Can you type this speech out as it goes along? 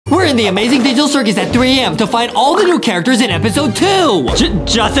We're in the Amazing Digital Circus at 3 a.m. to find all the new characters in episode 2.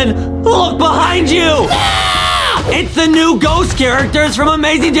 Justin, look behind you! It's the new ghost characters from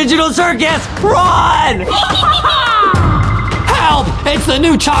Amazing Digital Circus! Run! Help! It's the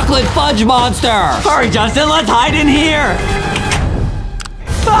new chocolate fudge monster! Hurry, Justin, let's hide in here!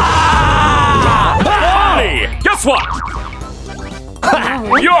 Hey, guess what?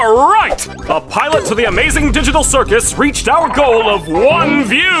 You're right! The pilot to the Amazing Digital Circus reached our goal of 1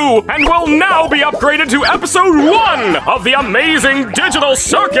 view and will now be upgraded to episode 1 of the Amazing Digital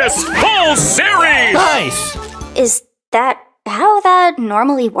Circus full series! Nice! Is that how that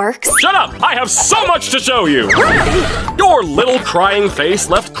normally works? Shut up! I have so much to show you! Your little crying face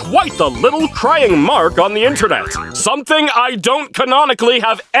left quite the little crying mark on the internet. Something I don't canonically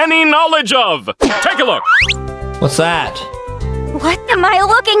have any knowledge of. Take a look. What's that? What am I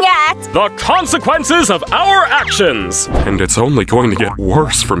looking at? The consequences of our actions. And it's only going to get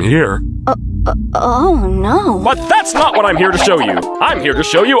worse from here. Oh no. But that's not what I'm here to show you. I'm here to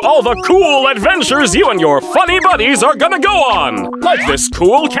show you all the cool adventures you and your funny buddies are gonna go on. Like this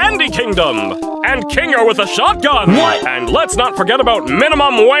cool Candy Kingdom. And Kinger with a shotgun. What? And let's not forget about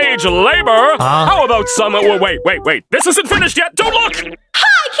minimum wage labor. How about some... Wait. This isn't finished yet. Don't look!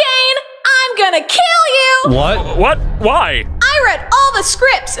 Hi, Kane! I'm gonna kill you! What? Why? I read all the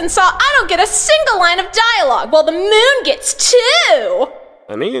scripts and saw I don't get a single line of dialogue while the moon gets 2.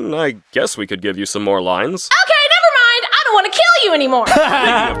 I mean, I guess we could give you some more lines. Okay, never mind. I don't want to kill you anymore.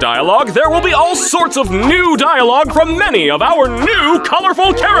 Speaking of dialogue, there will be all sorts of new dialogue from many of our new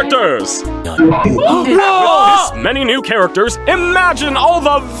colorful characters. With this many new characters, imagine all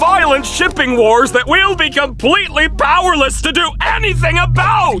the violent shipping wars that we'll be completely powerless to do anything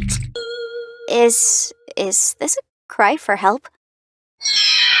about. Is this a cry for help?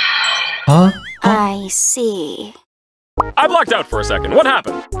 Huh? I see. I blacked out for a second. What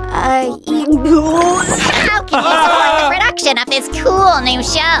happened? How can you support the production of this cool new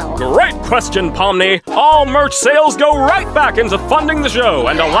show? Great question, Pomni. All merch sales go right back into funding the show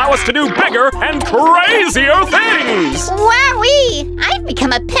and allow us to do bigger and crazier things. Wowee! I've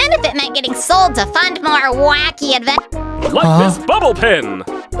become a pin if it meant getting sold to fund more wacky adventures. Like this bubble pin.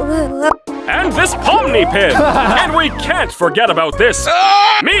 And this Pomni pin. And we can't forget about this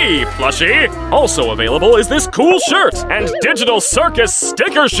me plushie. Also available is this cool shirt and Digital Circus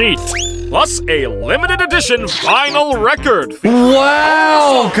sticker sheet. Plus a limited edition vinyl record.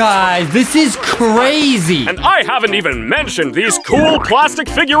 Wow, guys, this is crazy. And I haven't even mentioned these cool plastic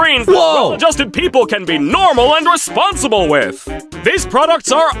figurines that Whoa. well-adjusted people can be normal and responsible with. These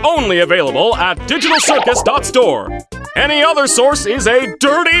products are only available at digitalcircus.store. Any other source is a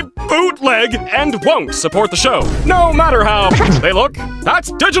dirty bootleg and won't support the show, no matter how they look. That's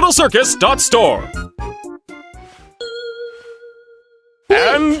digitalcircus.store.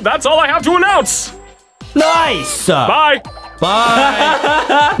 And that's all I have to announce. Nice. Bye.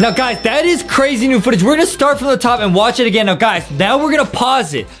 Bye. Now, guys, that is crazy new footage. We're gonna start from the top and watch it again. Now, guys, now we're gonna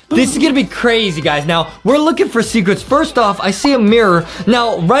pause it. This is gonna be crazy, guys. Now, we're looking for secrets. First off, I see a mirror.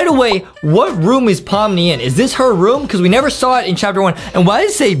 Now, right away, what room is Pomni in? Is this her room? Because we never saw it in chapter 1. And why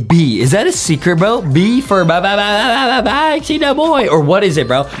does it say B? Is that a secret, bro? B for Boxy the boy. Or what is it,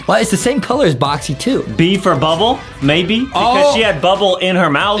 bro? Well, it's the same color as Boxy, too. B for bubble, maybe? Because she had bubble in her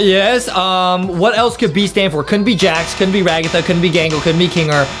mouth. Yes, what else could B stand for? Couldn't be Jax, couldn't be Ragatha, couldn't be Gangle, couldn't be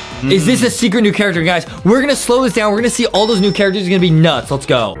Kinger. Is this a secret new character? Guys, we're gonna slow this down. We're gonna see all those new characters. It's gonna be nuts. Let's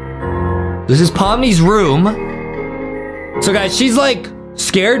go. This is Pomni's room. So guys, she's like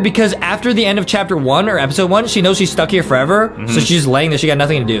scared because after the end of chapter 1 or episode 1, she knows she's stuck here forever. So she's just laying there. She got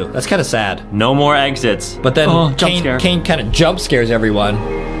nothing to do. That's kind of sad. No more exits. But then Kane kind of jump scares everyone.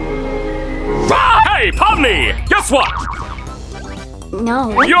 Hey, Pomni! Guess what?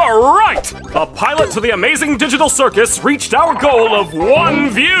 No. You're right! The pilot to the Amazing Digital Circus reached our goal of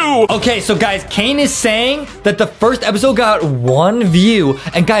 1 view! Okay, so guys, Kane is saying that the first episode got 1 view.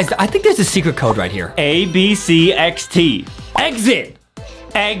 And guys, I think there's a secret code right here. ABCXT. Exit!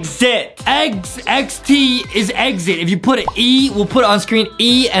 Exit! XT is exit. If you put an E, we'll put on screen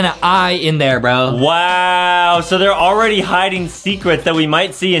E and an I in there, bro. Wow, so they're already hiding secrets that we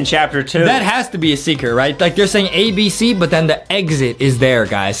might see in chapter 2. That has to be a secret, right? Like they're saying ABC, but then the exit is there,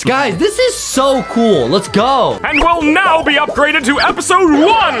 guys. Guys, this is so cool. Let's go. And will now be upgraded to episode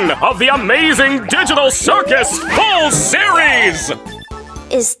 1 of the Amazing Digital Circus full series!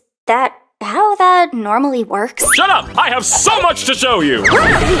 Is that how that normally works? Shut up! I have so much to show you!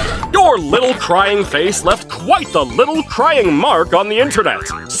 Your little crying face left quite the little crying mark on the internet.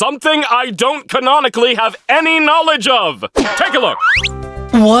 Something I don't canonically have any knowledge of. Take a look.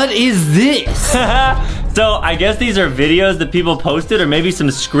 What is this? So I guess these are videos that people posted or maybe some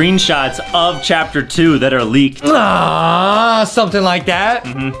screenshots of chapter 2 that are leaked. Something like that.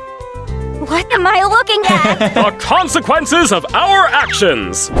 What am I looking at? The consequences of our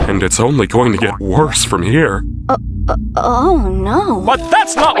actions. And it's only going to get worse from here. Oh no. But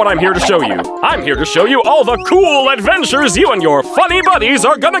that's not what I'm here to show you. I'm here to show you all the cool adventures you and your funny buddies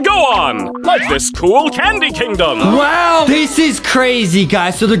are gonna go on. Like this cool Candy Kingdom. Wow, this is crazy,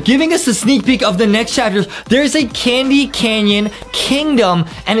 guys. So they're giving us a sneak peek of the next chapters. There's a Candy Canyon Kingdom,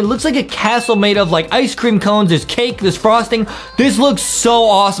 and it looks like a castle made of like ice cream cones. There's cake, there's frosting. This looks so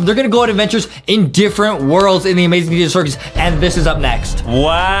awesome. They're gonna go on adventures in different worlds in the Amazing Digital Circus, and this is up next.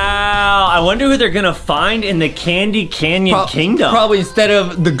 Wow, I wonder who they're gonna find in the Candy Canyon Kingdom. Probably instead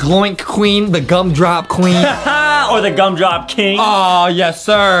of the Gloink Queen, the Gumdrop Queen. Or the Gumdrop King. Oh, yes,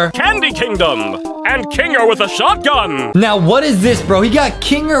 sir. Candy Kingdom. And Kinger with a shotgun. Now, what is this, bro? He got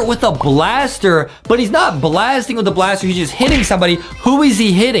Kinger with a blaster, but he's not blasting with the blaster. He's just hitting somebody. Who is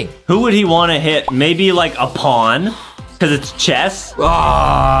he hitting? Who would he want to hit? Maybe like a pawn? Because it's chess?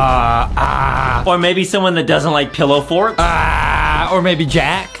 Or maybe someone that doesn't like pillow forts? Or maybe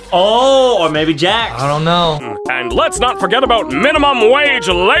Jack. Oh, or maybe Jack. I don't know. And let's not forget about minimum wage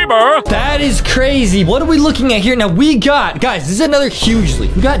labor. That is crazy. What are we looking at here? Now, we got, guys, this is another huge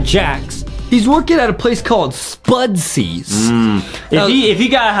leak. We got Jax. He's working at a place called Spudsies. If he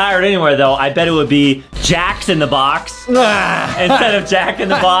got hired anywhere, though, I bet it would be Jax in the Box instead of Jack in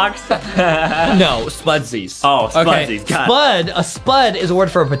the Box. No, Spudsies. Oh, Spudsies. Okay. A spud is a word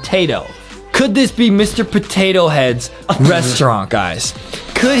for a potato. Could this be Mr. Potato Head's restaurant, guys?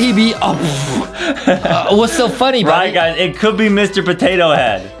 Could he be? What's so funny, buddy? Right, guys. It could be Mr. Potato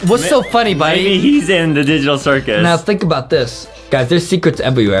Head. What's so funny, buddy? Maybe he's in the digital circus. Now think about this. Guys, there's secrets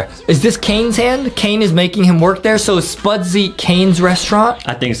everywhere. Is this Kane's hand? Kane is making him work there, so is Spudsy Kane's restaurant?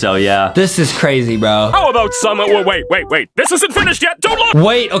 I think so, yeah. This is crazy, bro. How about some... Wait. This isn't finished yet. Don't look.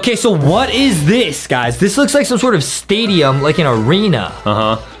 Wait, okay, so what is this, guys? This looks like some sort of stadium, like an arena.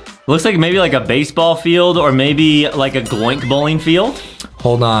 Looks like maybe like a baseball field or maybe like a Gloink bowling field.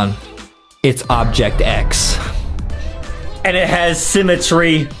 Hold on. It's Object X. And it has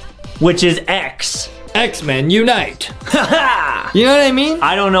symmetry, which is X. X-Men Unite. You know what I mean?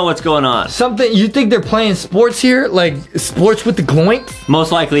 I don't know what's going on. Something, you think they're playing sports here? Like sports with the Gloink?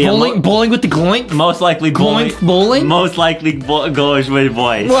 Most likely. Bowling with the Gloink? Most likely bowling. Bowling? Most likely goes with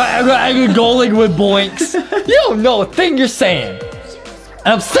boys. Bowling with boinks. You don't know a thing you're saying.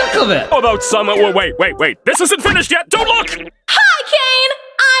 And I'm sick of it. How about some... Wait. This isn't finished yet. Don't look. Hi, Kane!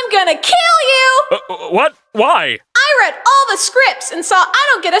 I'm gonna kill you! What? Why? I read all the scripts and saw I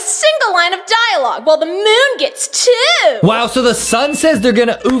don't get a single line of dialogue, while the moon gets 2. Wow, so the sun says they're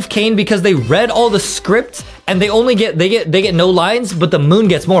gonna oof Kane because they read all the scripts and they get no lines, but the moon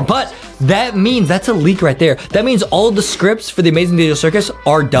gets more. But that means that's a leak right there. That means all the scripts for the Amazing Digital Circus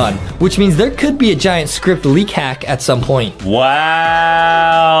are done, which means there could be a giant script leak hack at some point.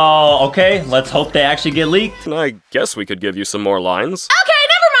 Wow. Okay, let's hope they actually get leaked. I guess we could give you some more lines. Okay,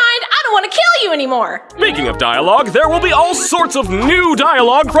 never mind. I don't want to kill you anymore. Speaking of dialogue, there will be all sorts of new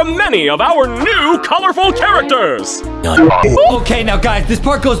dialogue from many of our new colorful characters. Okay, now guys, this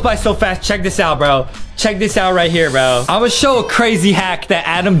part goes by so fast. Check this out, bro. Check this out right here, bro. I'm gonna show a crazy hack that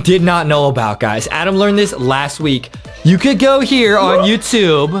Adam did not know about, guys. Adam learned this last week. You could go here on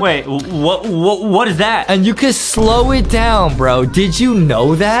YouTube. Wait, what is that? And you could slow it down, bro. Did you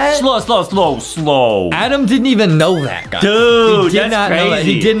know that? Slow. Adam didn't even know that, guys. Dude, that's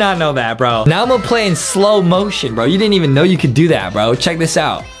crazy. He did not know that, bro. Now I'm gonna play in slow motion, bro. You didn't even know you could do that, bro. Check this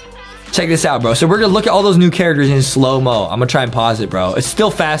out. Check this out, bro. So we're gonna look at all those new characters in slow-mo. I'm gonna try and pause it, bro. It's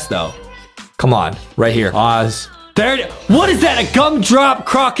still fast, though. Come on, right here. Pause. There it is. What is that? A gumdrop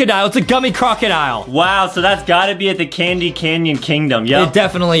crocodile. It's a gummy crocodile. Wow, so that's gotta be at the Candy Canyon Kingdom. Yep. It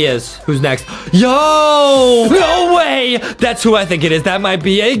definitely is. Who's next? Yo! No way! That's who I think it is. That might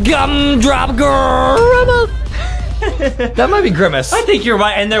be a gumdrop girl. That might be Grimace. I think you're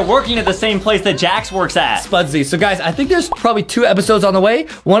right, and they're working at the same place that Jax works at. Spudsy. So guys, I think there's probably 2 episodes on the way.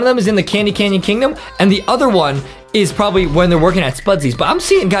 One of them is in the Candy Canyon Kingdom, and the other one is probably when they're working at Spudsy's. But I'm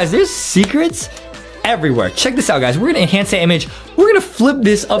seeing, guys, there's secrets everywhere. Check this out, guys. We're gonna enhance that image. We're gonna flip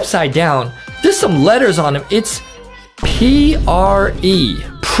this upside down. There's some letters on them. It's P-R-E.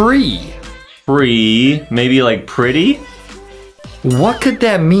 Pre. Pre. Maybe like pretty? What could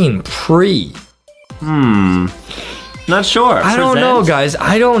that mean? Pre. Not sure. I don't know, guys.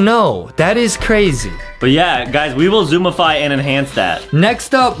 I don't know. That is crazy. But yeah, guys, we will zoomify and enhance that.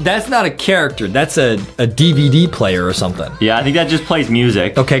 Next up, that's not a character. That's a DVD player or something. Yeah, I think that just plays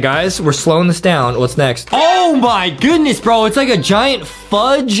music. Okay, guys, we're slowing this down. What's next? Oh my goodness, bro. It's like a giant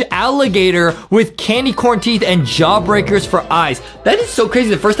fudge alligator with candy corn teeth and jawbreakers for eyes. That is so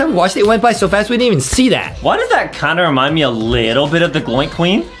crazy. The first time we watched it, it went by so fast we didn't even see that. Why does that kind of remind me a little bit of the Gloink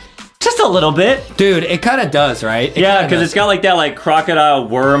Queen? Just a little bit. Dude, it kind of does, right? Yeah, because it's got like that like crocodile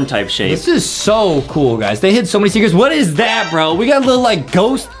worm type shape. This is so cool, guys. They hid so many secrets. What is that, bro? We got a little like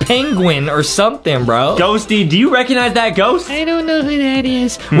ghost penguin or something, bro. Ghosty, do you recognize that ghost? I don't know who that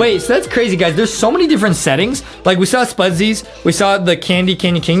is. Wait, so that's crazy, guys. There's so many different settings. Like we saw Spudsies. We saw the Candy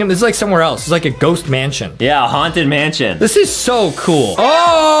Kingdom. This is like somewhere else. It's like a ghost mansion. Yeah, a haunted mansion. This is so cool.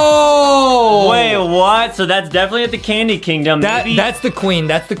 Oh! Wait, what? So that's definitely at the Candy Kingdom. That's the queen.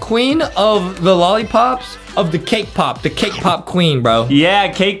 That's the queen of the lollipops, of the cake pop queen, bro.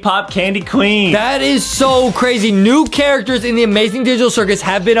 Yeah, cake pop candy queen. That is so crazy. New characters in the Amazing Digital Circus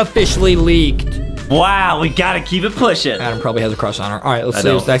have been officially leaked. Wow, we gotta keep it pushing. Adam probably has a crush on her. All right, let's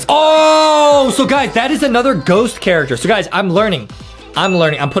see what's next. Oh, so guys, that is another ghost character. So guys, I'm learning. I'm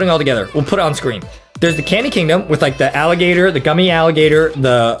putting it all together. We'll put it on screen. There's the Candy Kingdom with like the alligator, the gummy alligator,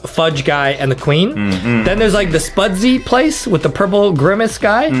 the fudge guy, and the queen. Then there's like the Spudsy place with the purple grimace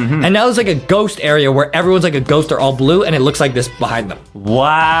guy. And now there's like a ghost area where everyone's like a ghost. They're all blue and it looks like this behind them.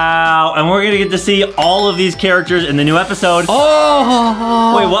 Wow. And we're gonna get to see all of these characters in the new episode.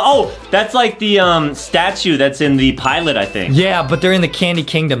 Oh. Wait, what? Oh, that's like the statue that's in the pilot, I think. Yeah, but they're in the Candy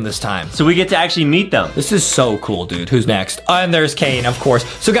Kingdom this time. So we get to actually meet them. This is so cool, dude. Who's next? And there's Kane, of course.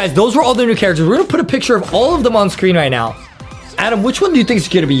 So guys, those were all the new characters. We're gonna put a picture of all of them on screen right now. Adam, which one do you think is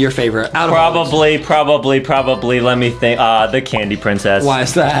gonna be your favorite? Probably, let me think. The Candy Princess. Why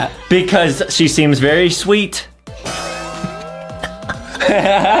is that? Because she seems very sweet.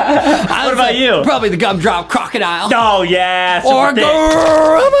 What about you? Probably the Gumdrop Crocodile. Oh, yeah. Or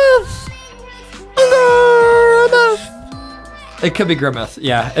Grimace. It could be Grimace.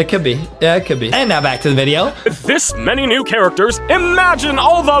 Yeah, it could be. Yeah, it could be. And now back to the video. With this many new characters, imagine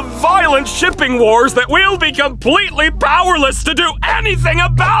all the violent shipping wars that we'll be completely powerless to do anything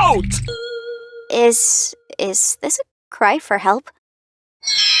about! Is this a cry for help?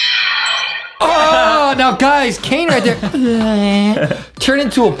 Oh, now guys, Kane right there. Turn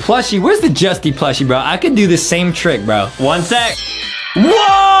into a plushie. Where's the Justy plushie, bro? I could do the same trick, bro. One sec.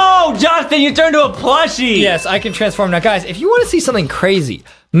 Whoa, Justin, you turned to a plushie. Yes, I can transform. Now, guys, if you want to see something crazy,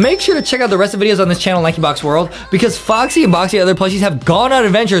 make sure to check out the rest of the videos on this channel, LankyBox World, because Foxy and Boxy and other plushies have gone on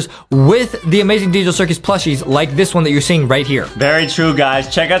adventures with the Amazing Digital Circus plushies, like this one that you're seeing right here. Very true, guys.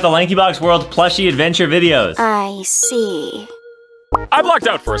 Check out the LankyBox World plushie adventure videos. I see. I blacked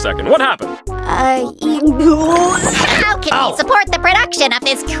out for a second. What happened? How can we support the production of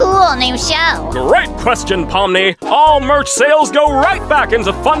this cool new show? Great question, Pomni. All merch sales go right back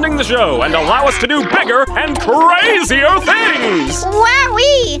into funding the show and allow us to do bigger and crazier things.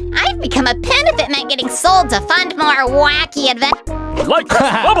 Wowee! I'd become a pin if it meant getting sold to fund more wacky adventures. Like this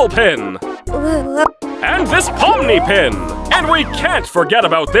bubble pin. And this Pomni pin. And we can't forget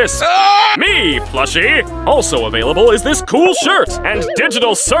about this me plushie. Also available is this cool shirt and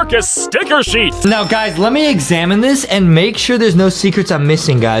Digital Circus sticker sheet. Now, guys, let me examine this and make sure there's no secrets I'm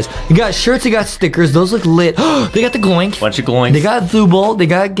missing, guys. You got shirts, you got stickers. Those look lit. They got the Gloink. Bunch of Gloinks. They got Zooble. They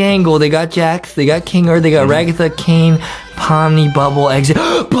got Gangle. They got Jax. They got Kinger. They got Ragatha, Kane, Pomni, Bubble, Exit.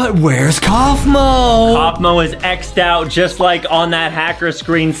 But where's Kaufmo? Kaufmo is X'd out just like on that hacker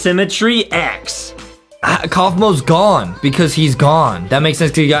screen. Symmetry X. Kaufmo's gone because he's gone. That makes sense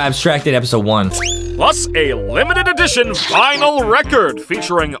because he got abstracted episode 1. Plus a limited edition vinyl record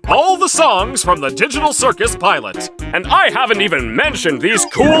featuring all the songs from the Digital Circus pilot. And I haven't even mentioned these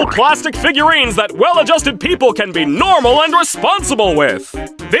cool plastic figurines that well-adjusted people can be normal and responsible with.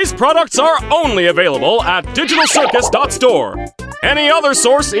 These products are only available at digitalcircus.store. Any other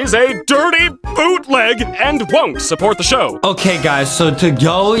source is a dirty bootleg and won't support the show. Okay, guys, so to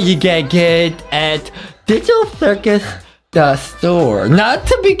go, you get at Digital Circus store. Not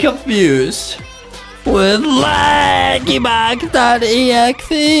to be confused with LankyBox.exe.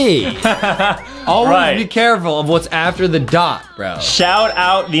 Always be careful of what's after the dot, bro. Shout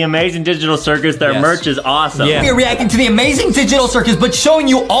out the Amazing Digital Circus. Their merch is awesome. Yeah. We're reacting to the Amazing Digital Circus, but showing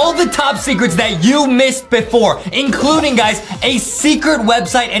you all the top secrets that you missed before, including, guys, a secret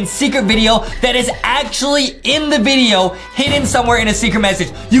website and secret video that is actually in the video, hidden somewhere in a secret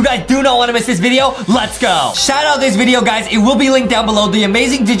message. You guys do not want to miss this video. Let's go. Shout out this video, guys. It will be linked down below. The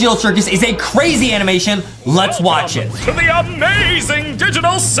Amazing Digital Circus is a crazy animation. Let's watch it. To the Amazing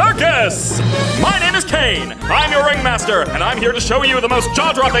Digital Circus! My name is Kane. I'm your ringmaster, and I'm here to show you the most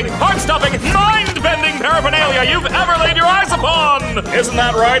jaw-dropping, heart-stopping, mind-bending paraphernalia you've ever laid your eyes upon. Isn't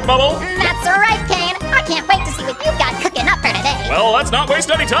that right, Bubble? That's right, Kane. I can't wait to see what you've got cooking up for today. Well, let's not waste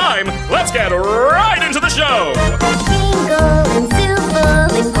any time. Let's get right into the show. Jingle and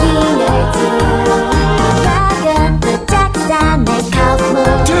Zoofle and Peanut.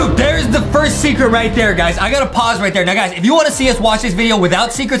 Dude, there's the first secret right there, guys. I gotta pause right there. Now, guys, if you want to see us watch this video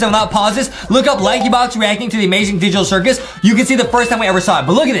without secrets and without pauses, look up LankyBox reacting to the Amazing Digital Circus. You can see the first time we ever saw it.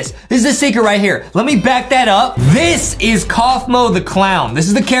 But look at this. This is the secret right here. Let me back that up. This is Kaufmo the Clown. This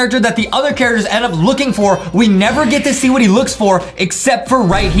is the character that the other characters end up looking for. We never get to see what he looks for except for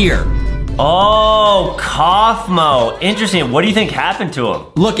right here. Oh, Kaufmo. Interesting. What do you think happened to him?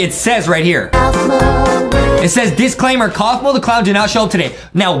 Look, it says right here. It says, disclaimer, Kaufmo the Clown did not show up today.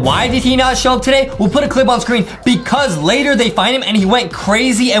 Now, why did he not show up today? We'll put a clip on screen because later they find him and he went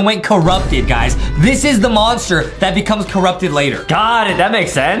crazy and went corrupted, guys. This is the monster that becomes corrupted later. Got it. That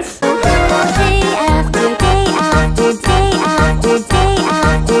makes sense. Day after day after day after day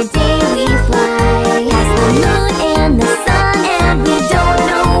after day we fly past the moon and the sun and we don't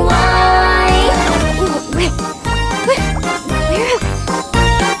know why.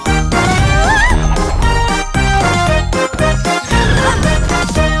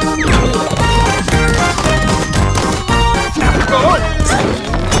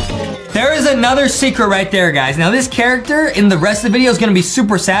 There is another secret right there, guys. Now, this character in the rest of the video is gonna be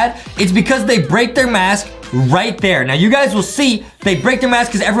super sad. It's because they break their mask right there. Now, you guys will see they break their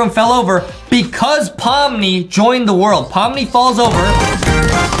mask because everyone fell over because Pomni joined the world. Pomni falls over,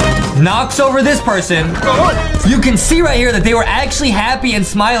 knocks over this person. You can see right here that they were actually happy and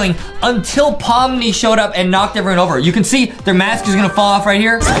smiling until Pomni showed up and knocked everyone over. You can see their mask is gonna fall off right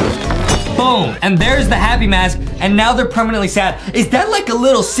here. Boom, and there's the happy mask, and now they're permanently sad. Is that like a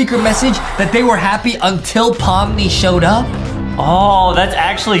little secret message that they were happy until Pomni showed up? Oh, that's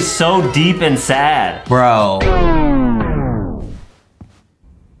actually so deep and sad. Bro.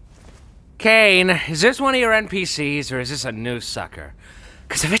 Kane, is this one of your NPCs or is this a new sucker?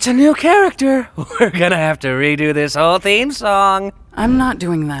 Because if it's a new character, we're gonna have to redo this whole theme song. I'm not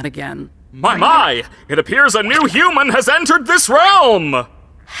doing that again. My! It appears a new human has entered this realm!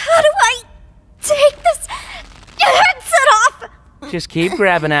 How do I take this headset off? Just keep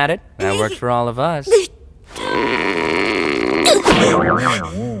grabbing at it. That worked for all of us.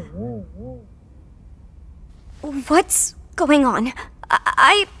 What's going on?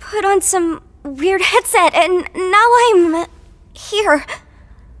 I put on some weird headset and now I'm here.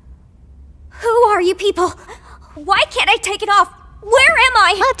 Who are you people? Why can't I take it off? Where am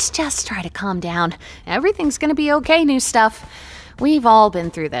I? Let's just try to calm down. Everything's gonna be okay, new stuff. We've all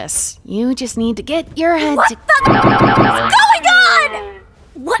been through this. You just need to get your head What's going on?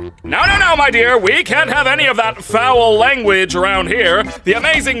 What? No, my dear. We can't have any of that foul language around here. The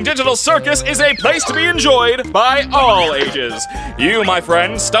Amazing Digital Circus is a place to be enjoyed by all ages. You, my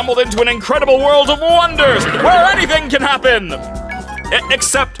friend, stumbled into an incredible world of wonders where anything can happen.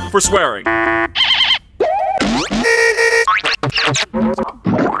 Except for swearing.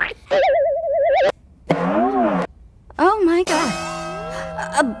 Oh my god.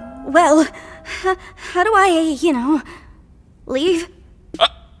 Well, how do I, leave?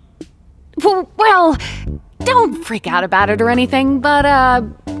 Well, don't freak out about it or anything, but,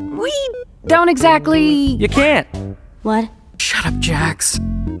 we don't exactly... You can't. What? Shut up, Jax.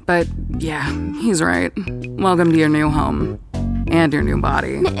 But yeah, he's right. Welcome to your new home. And your new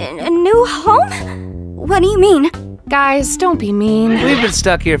body. A new home? What do you mean? Guys, don't be mean. We've been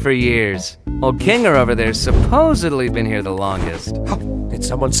stuck here for years. Old Kinger over there's supposedly been here the longest. Did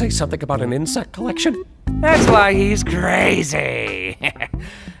someone say something about an insect collection? That's why he's crazy.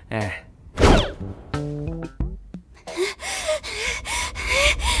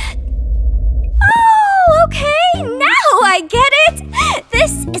 Oh, okay, now I get it!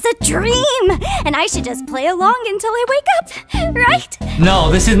 This is a dream, and I should just play along until I wake up, right?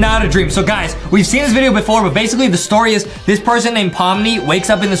 No, this is not a dream. So guys, we've seen this video before, but basically the story is this person named Pomni wakes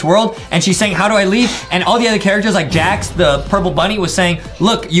up in this world and she's saying, how do I leave? And all the other characters like Jax, the purple bunny, was saying,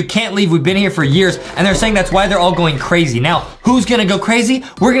 look, you can't leave. We've been here for years. And they're saying that's why they're all going crazy. Now, who's gonna go crazy?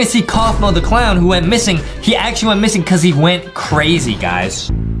 We're gonna see Kaufmo the Clown who went missing. He actually went missing because he went crazy,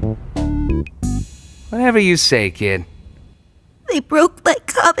 guys. Whatever you say, kid. They broke my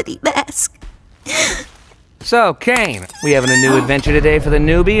comedy mask. So, Kane, we having a new adventure today for the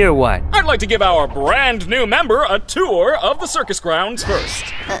newbie or what? I'd like to give our brand new member a tour of the circus grounds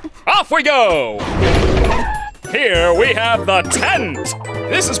first. Off we go! Here we have the tent.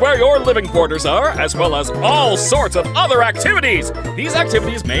 This is where your living quarters are, as well as all sorts of other activities. These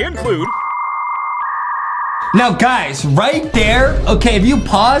activities may include Now guys, right there, okay, if you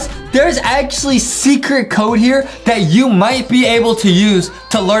pause, there's actually secret code here that you might be able to use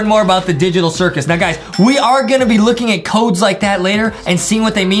to learn more about the digital circus. Now guys, we are gonna be looking at codes like that later and seeing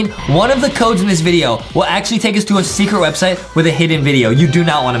what they mean. One of the codes in this video will actually take us to a secret website with a hidden video. You do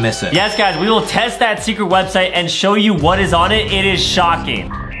not wanna miss it. Yes, guys, we will test that secret website and show you what is on it. It is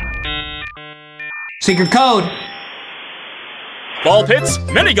shocking. Secret code. Ball pits,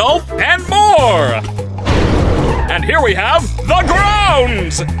 mini golf, and more! And here we have the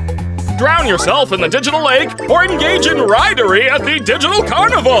grounds! Drown yourself in the digital lake or engage in ridery at the digital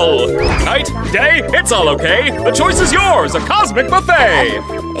carnival! Night, day, it's all okay. The choice is yours, a cosmic buffet!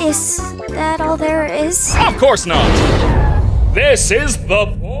 Is that all there is? Of course not! This is the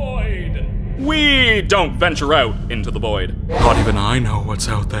void! We don't venture out into the void. Not even I know what's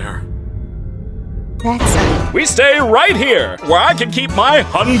out there. We stay right here, where I can keep my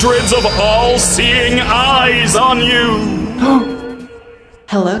hundreds of all-seeing eyes on you.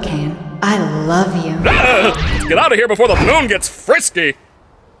 Hello, Kane. I love you. Let's get out of here before the moon gets frisky.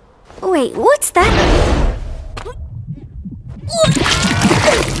 Wait, what's that?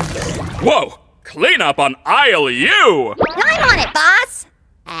 Whoa! Clean up on aisle U! I'm on it, boss!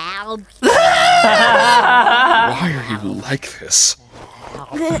 Ow. Why are you like this?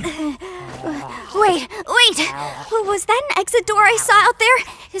 Wait! Was that an exit door I saw out there?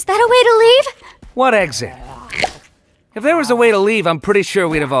 Is that a way to leave? What exit? If there was a way to leave, I'm pretty sure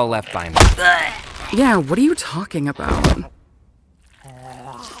we'd have all left by now. Yeah, what are you talking about?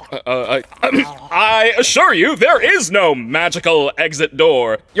 I assure you, there is no magical exit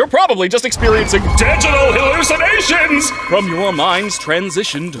door. You're probably just experiencing digital hallucinations from your mind's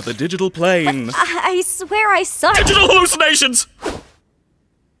transition to the digital plane. I swear I saw Digital hallucinations!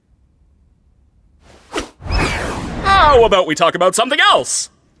 How about we talk about something else?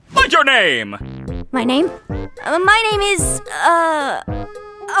 Like your name! My name? My name is, oh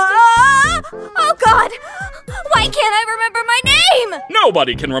God! Why can't I remember my name?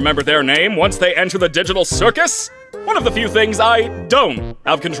 Nobody can remember their name once they enter the digital circus. One of the few things I don't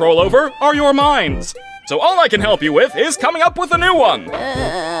have control over are your minds. So all I can help you with is coming up with a new one.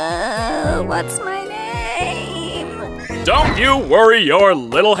 What's my name? Don't you worry your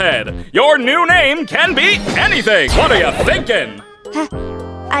little head. Your new name can be anything. What are you thinking?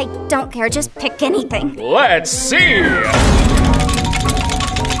 I don't care, just pick anything. Let's see.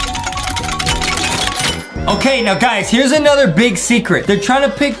 Okay, now guys, here's another big secret. They're trying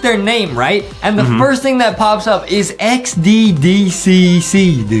to pick their name, right? And the first thing that pops up is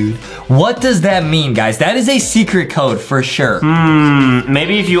XDDCC, dude. What does that mean, guys? That is a secret code for sure.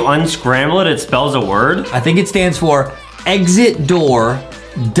 Maybe if you unscramble it, it spells a word? I think it stands for exit door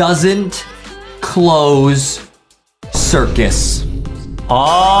doesn't close circus.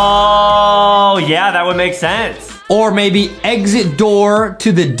 Oh, yeah, that would make sense. Or maybe exit door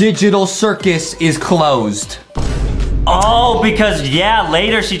to the digital circus is closed. Oh, because, yeah,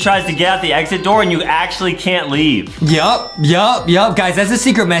 later she tries to get out the exit door and you actually can't leave. Yup. Guys, that's a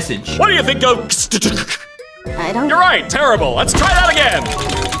secret message. What do you think of... I don't... You're right, terrible. Let's try that again.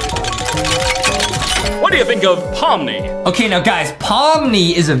 What do you think of Pomni? Okay, now guys,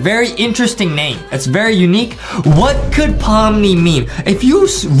 Pomni is a very interesting name. It's very unique. What could Pomni mean? If you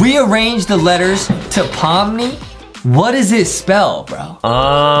rearrange the letters to Pomni, what does it spell, bro?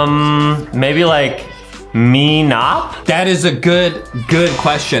 Maybe like me-nop? That is a good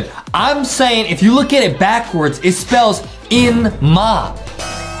question. I'm saying if you look at it backwards, it spells in-mop.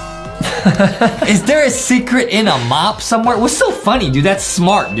 Is there a secret in a mop somewhere? What's so funny, dude? That's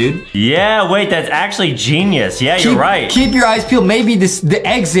smart, dude. Yeah, wait, that's actually genius. Yeah, you're right. Keep your eyes peeled. Maybe the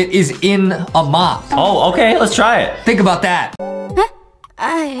exit is in a mop. Oh, okay, let's try it. Think about that.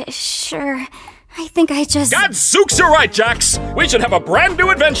 Sure. I think I just... Gadzooks, you're right, Jax. We should have a brand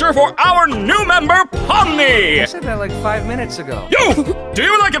new adventure for our new member, Pomni. I said that like 5 minutes ago. You! Do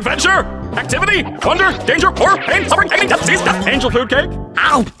you like adventure? Activity? Wonder? Danger? Horror? Pain? Suffering? Agony? Death? Disease? Death? Angel food cake?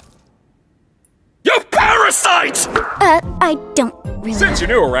 Ow! You parasite! I don't really... Since you're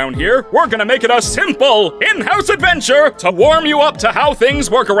new around here, we're gonna make it a simple in-house adventure to warm you up to how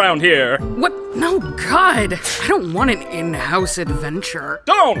things work around here. What? No, God. I don't want an in-house adventure.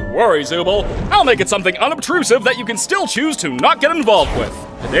 Don't worry, Zooble. I'll make it something unobtrusive that you can still choose to not get involved with.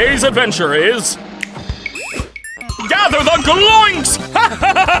 Today's adventure is... Gather the gloinks!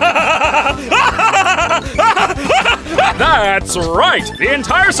 That's right! The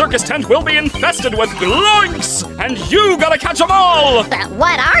entire circus tent will be infested with gloinks! And you gotta catch them all! But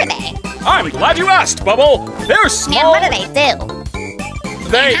what are they? I'm glad you asked, Bubble! They're small... And what do they do?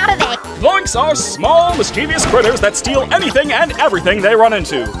 How do they... Gloinks are small, mischievous critters that steal anything and everything they run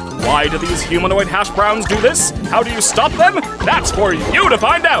into. Why do these humanoid hash browns do this? How do you stop them? That's for you to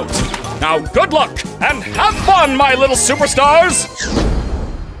find out. Now, good luck and have fun, my little superstars.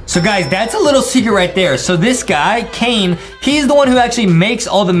 So guys, that's a little secret right there. So this guy, Kane, he's the one who actually makes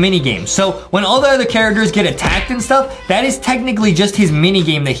all the mini games. So when all the other characters get attacked and stuff, that is technically just his mini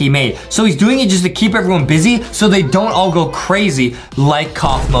game that he made. So he's doing it just to keep everyone busy so they don't all go crazy like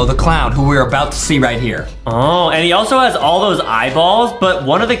Kaufmo the clown, who we're about to see right here. Oh, and he also has all those eyeballs, but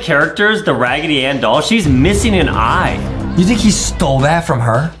one of the characters, the Raggedy Ann doll, she's missing an eye. You think he stole that from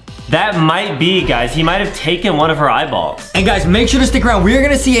her? That might be, guys. He might have taken one of her eyeballs. And guys, make sure to stick around. We are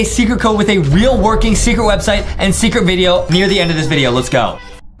gonna see a secret code with a real working secret website and secret video near the end of this video. Let's go.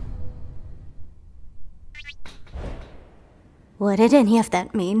 What did any of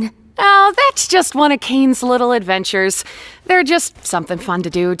that mean? Oh, that's just one of Kane's little adventures. They're just something fun to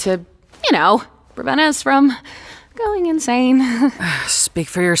do to, you know, prevent us from going insane. Speak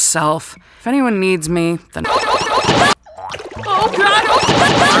for yourself. If anyone needs me, then... Oh, God!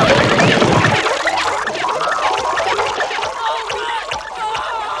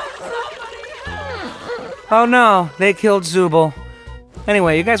 Oh no, they killed Zubul.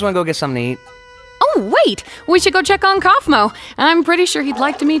 Anyway, you guys want to go get something to eat? Oh, wait! We should go check on Kaufmo. I'm pretty sure he'd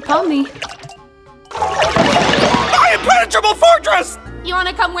like to meet Pomni. My impenetrable fortress! You want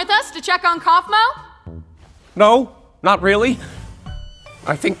to come with us to check on Kaufmo? No, not really.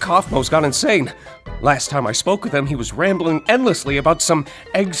 I think Kaufmo's gone insane. Last time I spoke with him, he was rambling endlessly about some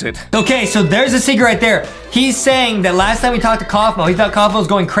exit. Okay, so there's a secret right there. He's saying that last time we talked to Kaufmo, he thought Kaufmo was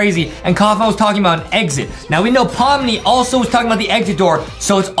going crazy, and Kaufmo was talking about an exit. Now we know Pomni also was talking about the exit door,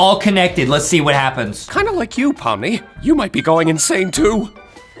 so it's all connected. Let's see what happens. Kind of like you, Pomni. You might be going insane too.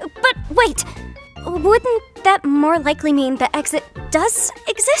 But wait, wouldn't that more likely mean the exit does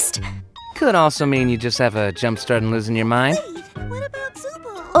exist? Could also mean you just have a jump start and losing your mind. What about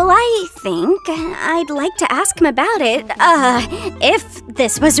Zubul? Well, I think I'd like to ask him about it, if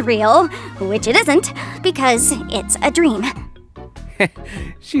this was real, which it isn't, because it's a dream.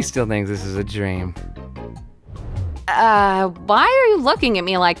 She still thinks this is a dream. Why are you looking at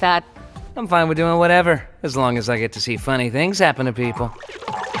me like that? I'm fine with doing whatever, as long as I get to see funny things happen to people.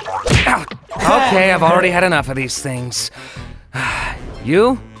 Ow. Okay, I've already had enough of these things.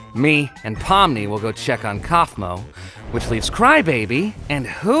 You, me, and Pomni will go check on Kaufmo, which leaves Crybaby and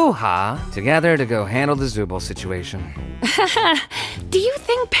Hoo-Ha together to go handle the Zubul situation. Do you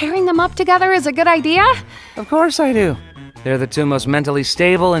think pairing them up together is a good idea? Of course I do. They're the two most mentally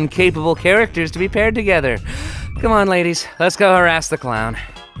stable and capable characters to be paired together. Come on, ladies, let's go harass the clown.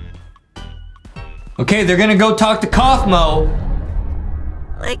 Okay, they're gonna go talk to Kaufmo.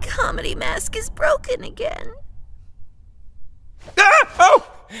 My comedy mask is broken again. Ah! Oh!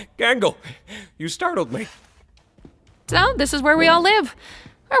 Gangle, you startled me. So, this is where we all live.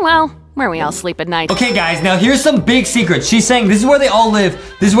 Or, well, where we all sleep at night. Okay, guys, now here's some big secrets. She's saying this is where they all live,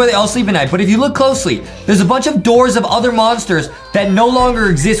 this is where they all sleep at night. But if you look closely, there's a bunch of doors of other monsters that no longer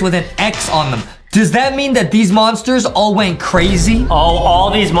exist with an X on them. Does that mean that these monsters all went crazy? Oh, all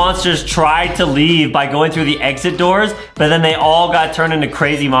these monsters tried to leave by going through the exit doors, but then they all got turned into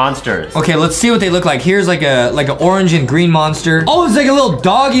crazy monsters. Okay, let's see what they look like. Here's like an orange and green monster. Oh, there's like a little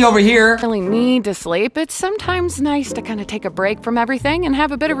doggy over here. Really need to sleep. It's sometimes nice to kind of take a break from everything and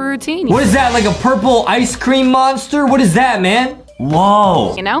have a bit of a routine. What is that, like a purple ice cream monster? What is that, man?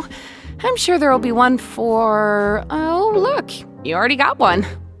 Whoa. You know, I'm sure there'll be one for... Oh, look, you already got one.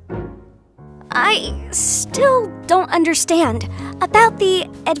 I still don't understand. About the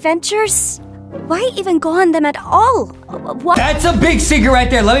adventures, why even go on them at all? What? That's a big secret right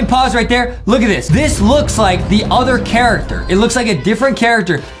there. Let me pause right there. Look at this. This looks like the other character. It looks like a different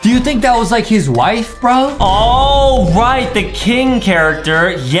character. Do you think that was like his wife, bro? Oh, right, the king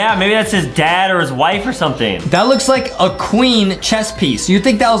character. Yeah, maybe that's his dad or his wife or something. That looks like a queen chess piece. You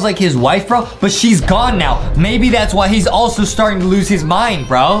think that was like his wife, bro? But she's gone now. Maybe that's why he's also starting to lose his mind,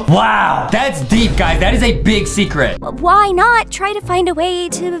 bro. Wow. That's deep, guys. That is a big secret. Why not try to find a way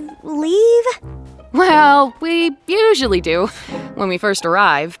to leave? Well, we usually do when we first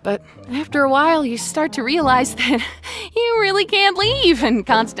arrive, but after a while you start to realize that you really can't leave, and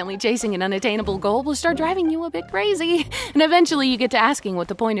constantly chasing an unattainable goal will start driving you a bit crazy. And eventually you get to asking what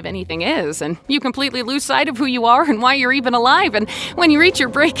the point of anything is, and you completely lose sight of who you are and why you're even alive, and when you reach your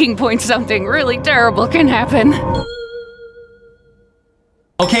breaking point, something really terrible can happen.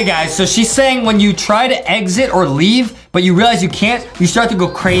 Okay, guys, so she's saying when you try to exit or leave, but you realize you can't, you start to go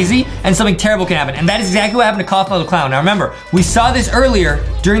crazy, and something terrible can happen. And that is exactly what happened to Kaufmo the Clown. Now remember, we saw this earlier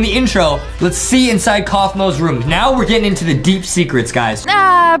during the intro. Let's see inside Kaufmo's room. Now we're getting into the deep secrets, guys.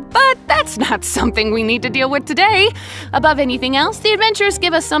 But that's not something we need to deal with today. Above anything else, the adventures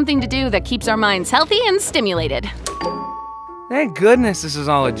give us something to do that keeps our minds healthy and stimulated. Thank goodness this is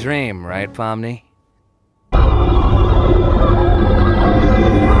all a dream, right, Pomni?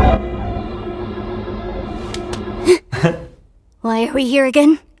 Why are we here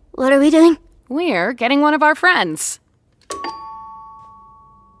again? What are we doing? We're getting one of our friends.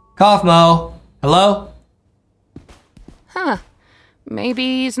 Kaufmo, hello? Huh.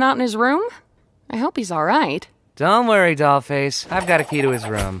 Maybe he's not in his room? I hope he's all right. Don't worry, Dollface. I've got a key to his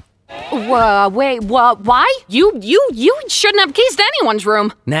room. Wait, why? You shouldn't have keys to anyone's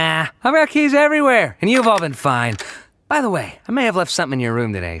room. Nah, I've got keys everywhere, and you've all been fine. By the way, I may have left something in your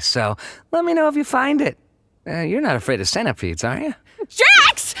room today, so let me know if you find it. You're not afraid of centipedes, are you?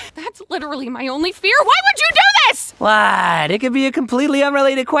 Jax! That's literally my only fear. Why would you do this? What? It could be a completely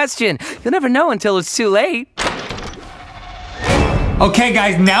unrelated question. You'll never know until it's too late. Okay,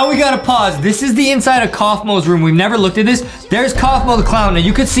 guys, now we gotta pause. This is the inside of Kaufmo's room. We've never looked at this. There's Kaufmo the Clown. Now,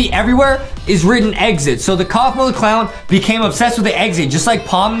 you could see everywhere is written exit. So the Kaufmo the Clown became obsessed with the exit, just like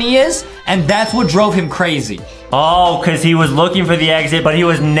Pomni is, and that's what drove him crazy. Oh, because he was looking for the exit, but he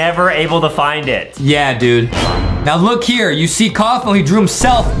was never able to find it. Yeah, dude. Now look here, you see Kaufmo, he drew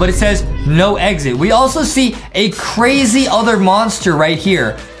himself, but it says no exit. We also see a crazy other monster right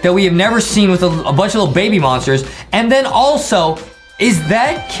here that we have never seen with a bunch of little baby monsters. And then also, is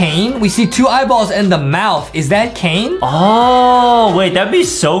that Cain? We see 2 eyeballs and the mouth. Is that Cain? Oh, wait, that'd be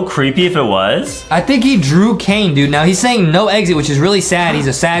so creepy if it was. I think he drew Cain, dude. Now he's saying no exit, which is really sad. He's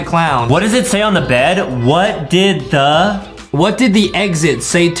a sad clown. What does it say on the bed? What did the exit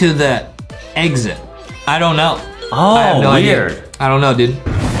say to the exit? I don't know. Oh, I have no weird. idea. I don't know, dude.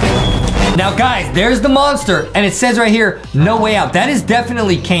 Now, guys, there's the monster, and it says right here, no way out. That is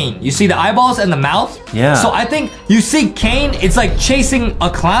definitely Cain. You see the eyeballs and the mouth? Yeah. So I think you see Cain, it's like chasing a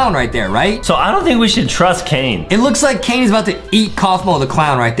clown right there, right? So I don't think we should trust Cain. It looks like Cain is about to eat Kaufmo the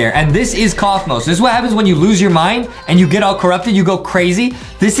Clown right there, and this is Kaufmo. So this is what happens when you lose your mind and you get all corrupted, you go crazy.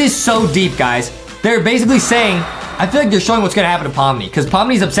 This is so deep, guys. They're basically saying, I feel like they're showing what's gonna happen to Pomni, because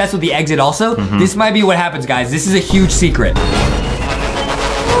Pomni's obsessed with the exit also. This might be what happens, guys. This is a huge secret.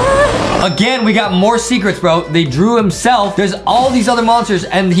 Again, we got more secrets, bro. They drew himself. There's all these other monsters,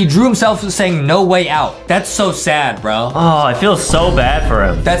 and he drew himself saying no way out. That's so sad, bro. Oh, I feel so bad for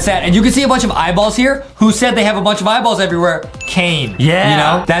him. That's sad. And you can see a bunch of eyeballs here. Who said they have a bunch of eyeballs everywhere? Cain. Yeah. You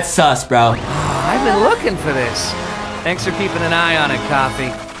know? That's sus, bro. I've been looking for this. Thanks for keeping an eye on it,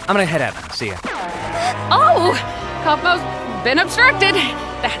 Coffee. I'm gonna head out. See ya. Oh, Kaufmo's been obstructed.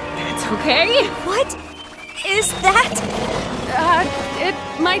 That's okay. What is that? It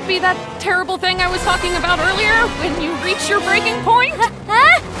might be that terrible thing I was talking about earlier when you reach your breaking point.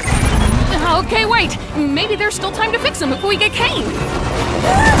 Okay, wait. Maybe there's still time to fix him if we get Cain.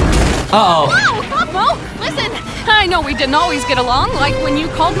 Uh-oh. Whoa, Kaufmo, listen. I know we didn't always get along, like when you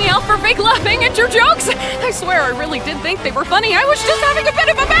called me out for fake laughing at your jokes. I swear I really did think they were funny. I was just having a bit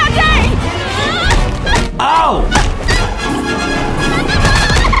of a bad day. Oh!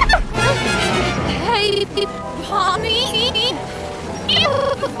 Hey, Pomni.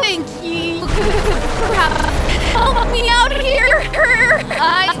 Thank you. Perhaps help me out here.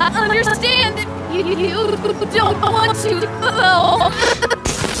 I understand you don't want to, though.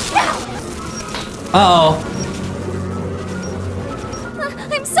 Uh-oh.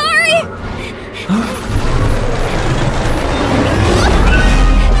 I'm sorry.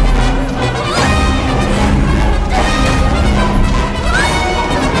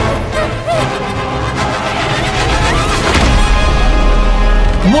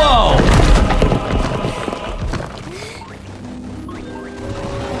 Whoa!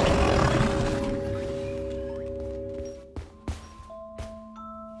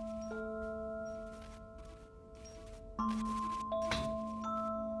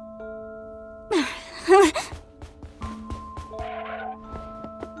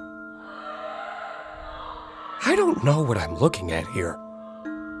 I don't know what I'm looking at here.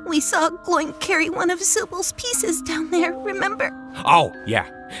 We saw Gloink carry one of Zubal's pieces down there, remember? Oh, yeah.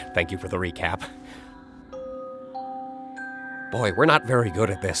 Thank you for the recap. Boy, we're not very good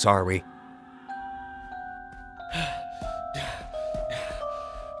at this, are we?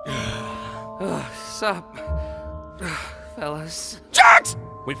 Sup, fellas? Jax!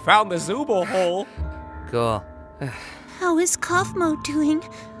 We found the Zubal hole. Cool. How is Kaufmo doing?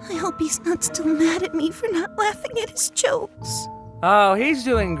 I hope he's not still mad at me for not laughing at his jokes. Oh, he's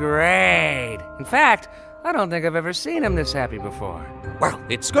doing great. In fact, I don't think I've ever seen him this happy before. Well,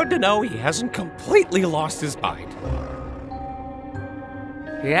 it's good to know he hasn't completely lost his mind.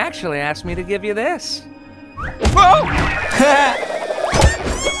 He actually asked me to give you this. Whoa!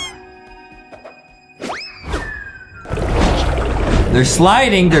 They're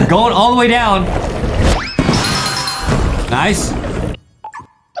sliding. They're going all the way down. Nice.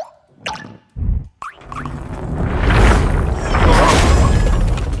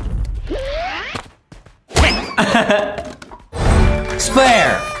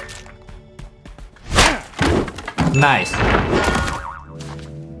 Spare. Nice.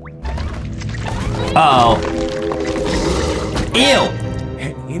 Uh-oh. Ew.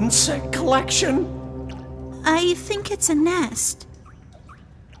 An insect collection? I think it's a nest.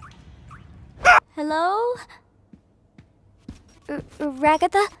 Hello?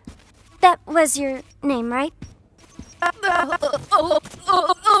 Ragatha? That was your name, right? Over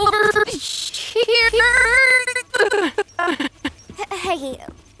here. Hey,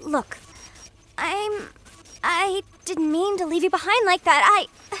 look. I didn't mean to leave you behind like that.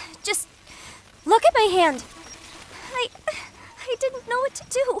 Just look at my hand. I didn't know what to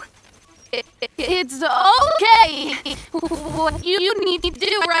do. It's okay. What you need to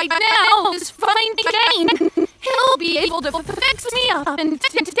do right now is find Kane. He'll be able to fix me up and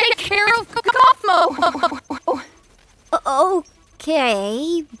take care of Kaufmo.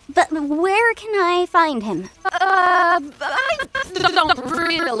 Okay, but where can I find him? I don't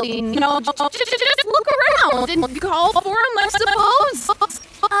really know. Just look around and call for him, I suppose.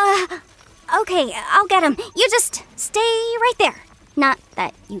 Okay, I'll get him. You just stay right there. Not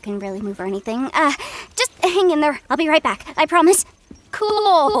that you can really move or anything. Just hang in there. I'll be right back. I promise.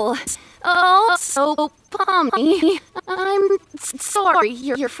 Cool. Also, Pomni, I'm sorry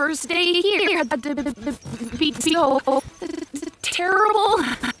your first day here had to be so terrible.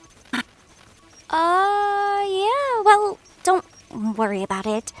 Yeah, well, don't worry about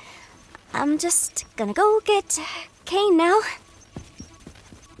it. I'm just gonna go get Kane now.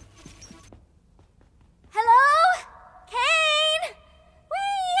 Hello? Kane? We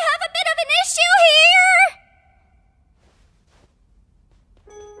have a bit of an issue here!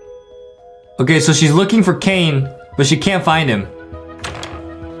 Okay, so she's looking for Kane, but she can't find him.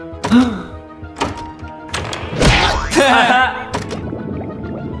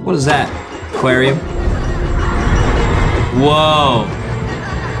 What is that? Aquarium? Whoa.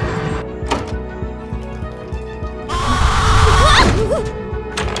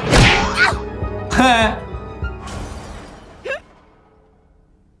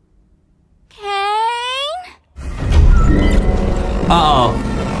 Kane? Uh-oh.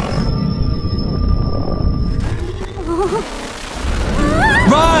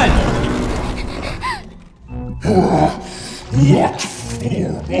 Run! What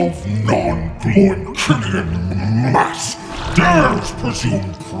form of non-Gloin-Killian mass dares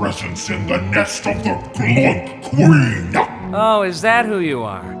presume presence in the nest of the Gloin Queen? Oh, is that who you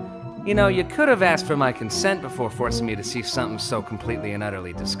are? You know, you could have asked for my consent before forcing me to see something so completely and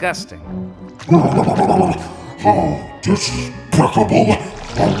utterly disgusting. How despicable!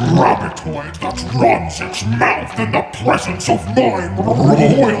 A rabbitoid that runs its mouth in the presence of my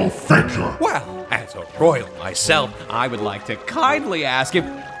royal figure! Well, as a royal myself, I would like to kindly ask if...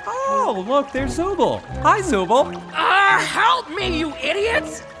 Oh, look, there's Zubul. Hi, Zubul. Help me, you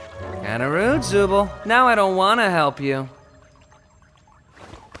idiots! Kinda rude, Zubul. Now I don't want to help you.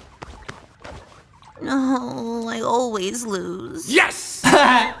 No, I always lose. Yes!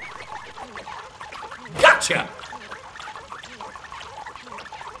 Gotcha!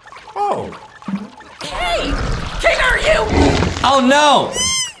 Oh. Hey! King, are you? Oh no!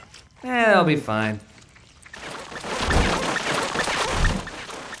 I'll be fine.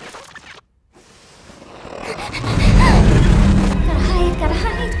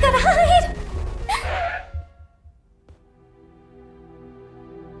 Gotta hide.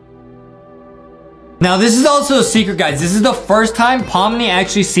 Now this is also a secret, guys. This is the first time Pomni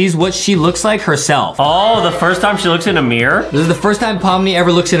actually sees what she looks like herself. Oh, the first time she looks in a mirror? This is the first time Pomni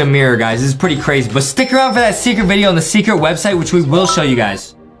ever looks in a mirror, guys. This is pretty crazy. But stick around for that secret video on the secret website, which we will show you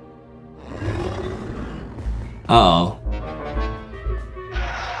guys. Uh-oh.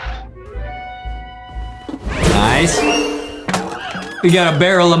 Nice. We got a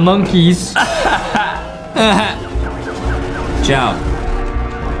barrel of monkeys. Ciao.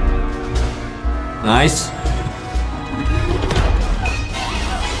 Nice.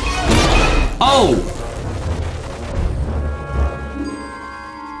 Oh!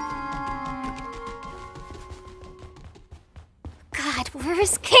 God,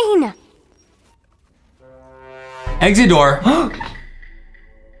 where's Kane? Exit door.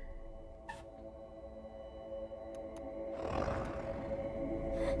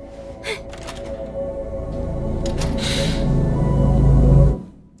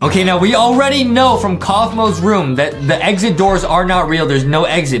 Okay, now we already know from Kaufmo's room that the exit doors are not real. There's no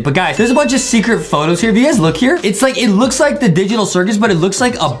exit. But guys, there's a bunch of secret photos here. If you guys look here, it's like, it looks like the digital circus, but it looks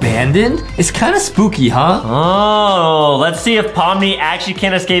like abandoned. It's kind of spooky, huh? Oh, let's see if Pomni actually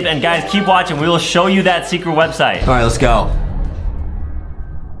can escape. And guys, keep watching. We will show you that secret website. All right, let's go.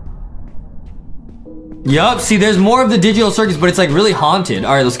 Yup, see, there's more of the digital circus, but it's like really haunted.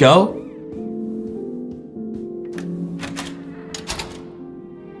 All right, let's go.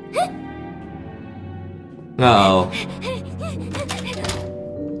 Uh-oh.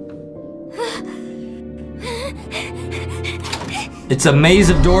 It's a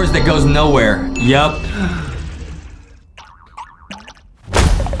maze of doors that goes nowhere. Yup.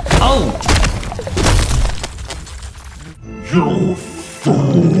 Oh! You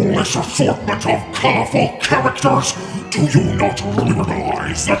foolish assortment of colorful characters! Do you not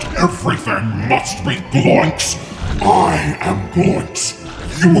realize that everything must be Gloinks? I am Gloinks.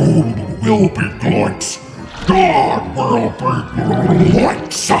 You will be Gloinks. God will be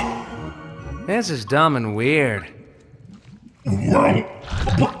Gloinks. This is dumb and weird. Well,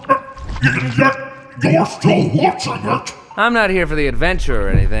 and yet you're still watching it. I'm not here for the adventure or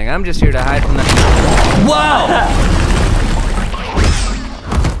anything. I'm just here to hide from the... Wow!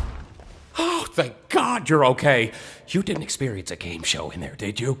 Oh, thank God you're okay. You didn't experience a game show in there,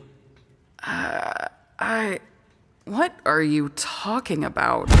 did you? What are you talking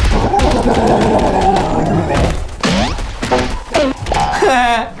about?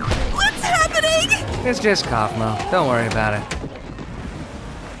 What's happening? It's just Kaufmo. Don't worry about it.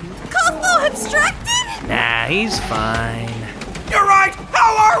 Kaufmo abstracted? Nah, he's fine. You're right!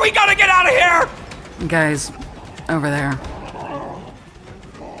 How are we gonna get out of here? Guys, over there.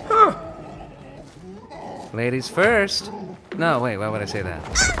 Huh. Ladies first. No, wait, why would I say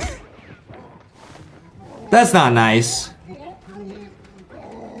that? That's not nice.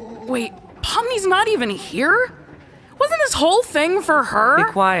 Wait, Pomni's not even here? Wasn't this whole thing for her?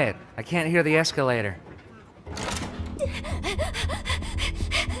 Be quiet. I can't hear the escalator.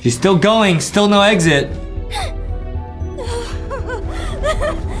 She's still going, still no exit.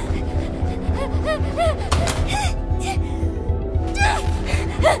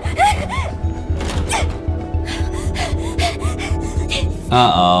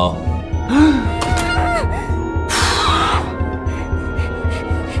 Uh-oh.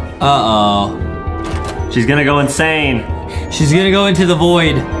 Uh-oh. She's gonna go insane. She's gonna go into the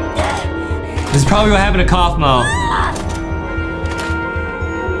void. This is probably what happened to Kaufmo.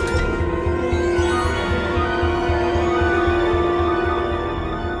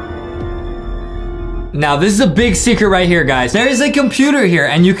 Now, this is a big secret right here, guys. There is a computer here,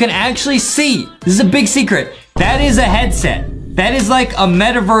 and you can actually see. This is a big secret. That is a headset. That is like a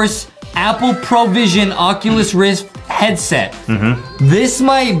metaverse Apple Pro Vision Oculus Rift headset. This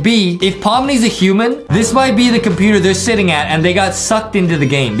might be, if Pomni's a human, this might be the computer they're sitting at and they got sucked into the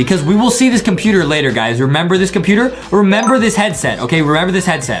game, because we will see this computer later, guys. Remember this computer? Remember this headset, okay? Remember this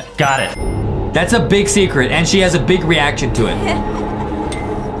headset. Got it. That's a big secret, and she has a big reaction to it.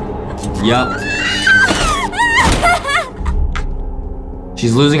 Yup.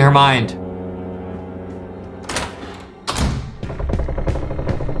 She's losing her mind.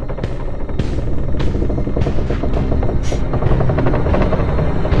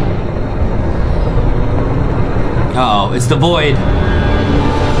 Uh-oh, it's the void.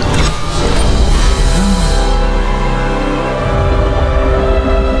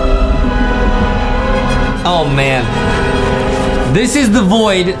 Oh man. This is the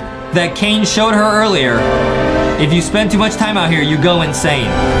void that Kane showed her earlier. If you spend too much time out here, you go insane.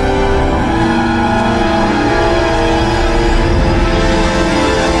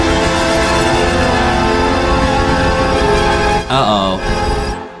 Uh-oh.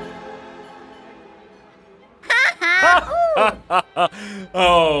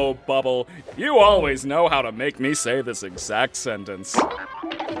 Oh, Bubble, you always know how to make me say this exact sentence.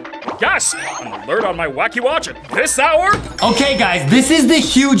 Gasp! An alert on my Wacky Watch at this hour? Okay, guys, this is the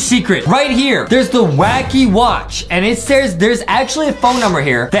huge secret. Right here, there's the Wacky Watch, and it says there's actually a phone number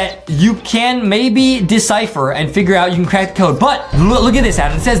here that you can maybe decipher and figure out. You can crack the code. But look at this,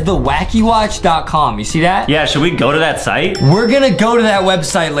 Adam. It says thewackywatch.com. You see that? Yeah, should we go to that site? We're gonna go to that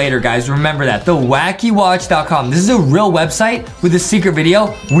website later, guys. Remember that. Thewackywatch.com. This is a real website with a secret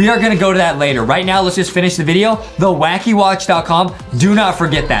video. We are gonna go to that later. Right now, let's just finish the video. Thewackywatch.com. Do not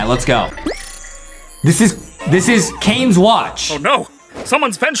forget that. Let's go. This is Kane's watch. Oh no!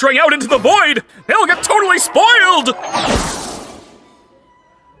 Someone's venturing out into the void! They'll get totally spoiled!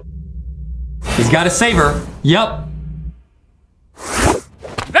 He's gotta save her. Yup.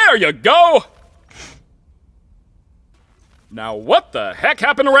 There you go! Now what the heck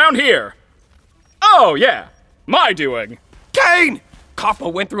happened around here? Oh yeah, my doing. Kane!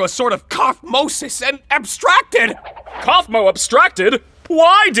 Kaufmo went through a sort of kaufmosis and abstracted! Kaufmo abstracted?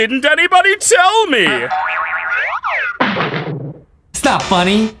 Why didn't anybody tell me? It's not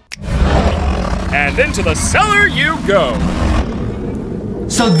funny. And into the cellar you go.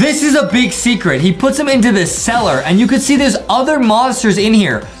 So this is a big secret. He puts him into the cellar, and you can see there's other monsters in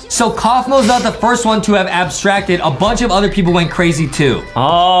here. So Kaufmo's not the first one to have abstracted. A bunch of other people went crazy too.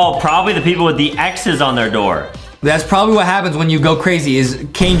 Oh, probably the people with the X's on their door. That's probably what happens when you go crazy, is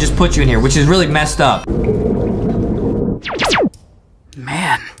Kane just puts you in here, which is really messed up.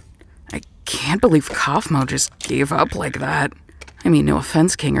 Man, I can't believe Kaufmo just gave up like that. I mean, no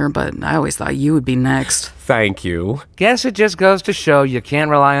offense, Kinger, but I always thought you would be next. Thank you. Guess it just goes to show you can't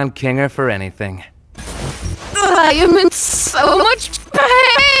rely on Kinger for anything. I am in so much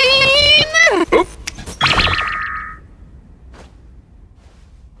pain! Oop.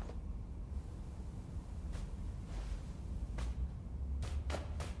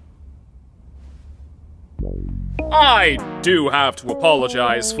 I do have to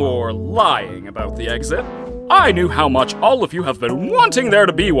apologize for lying about the exit. I knew how much all of you have been wanting there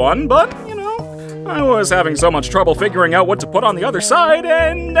to be one, but, you know, I was having so much trouble figuring out what to put on the other side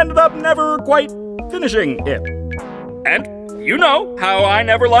and ended up never quite finishing it. And you know how I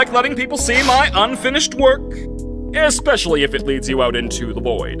never like letting people see my unfinished work, especially if it leads you out into the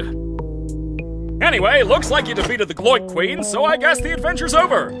void. Anyway, looks like you defeated the Gloik Queen, so I guess the adventure's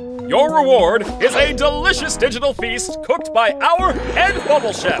over. Your reward is a delicious digital feast cooked by our head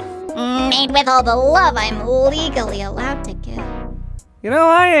bubble chef. Made with all the love I'm legally allowed to give. You know,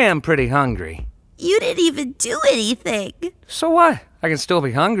 I am pretty hungry. You didn't even do anything. So what? I can still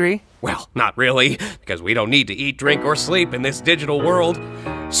be hungry. Well, not really, because we don't need to eat, drink, or sleep in this digital world.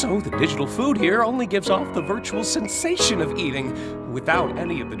 So the digital food here only gives off the virtual sensation of eating, without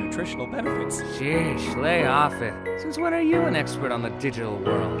any of the nutritional benefits. Sheesh, lay off it. Since when are you an expert on the digital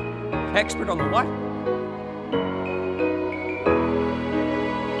world? Expert on the what?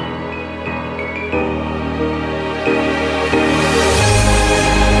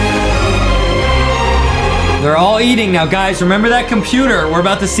 They're all eating now, guys. Remember that computer. We're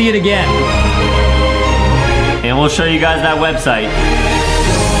about to see it again. And we'll show you guys that website.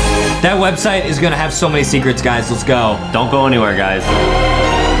 That website is gonna have so many secrets, guys. Let's go. Don't go anywhere, guys.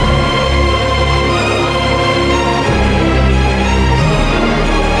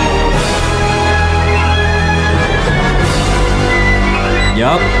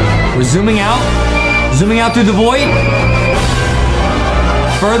 Yup. We're zooming out. Zooming out through the void.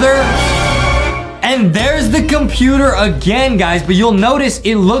 Further. And there's the computer again, guys. But you'll notice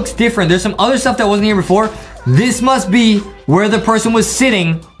it looks different. There's some other stuff that wasn't here before. This must be where the person was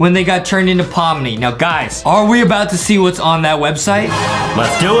sitting when they got turned into Pomni. Now, guys, are we about to see what's on that website?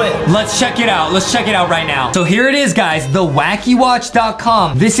 Let's do it. Let's check it out. Let's check it out right now. So here it is, guys,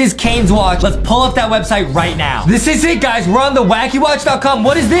 thewackywatch.com. This is Kane's watch. Let's pull up that website right now. This is it, guys. We're on thewackywatch.com.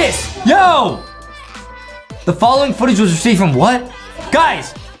 What is this? Yo! The following footage was received from what?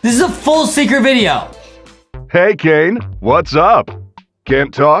 Guys, this is a full secret video. Hey, Kane. What's up?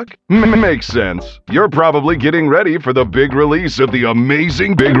 Can't talk? Makes sense. You're probably getting ready for the big release of the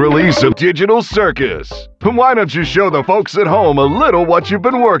amazing big release of Digital Circus. Why don't you show the folks at home a little what you've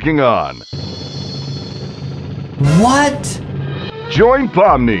been working on? What? Join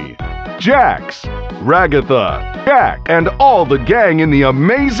Pomni, Jax, Ragatha, Jack, and all the gang in the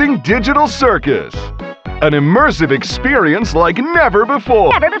amazing Digital Circus. An immersive experience like never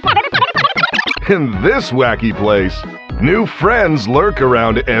before. In this wacky place, new friends lurk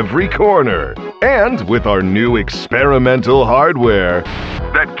around every corner. And with our new experimental hardware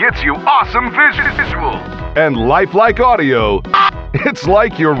that gets you awesome visuals and lifelike audio, it's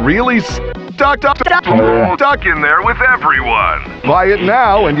like you're really stuck in there with everyone. Buy it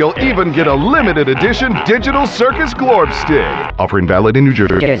now and you'll even get a limited edition Digital Circus Glorb Stick. Offering valid in New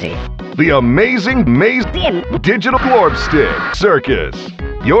Jersey. The amazing Digital Glorb Stick Circus.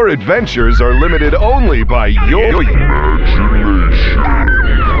 Your adventures are limited only by your imagination.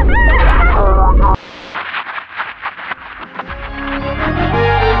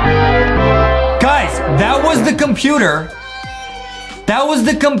 Guys, that was the computer. That was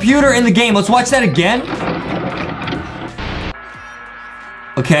the computer in the game. Let's watch that again.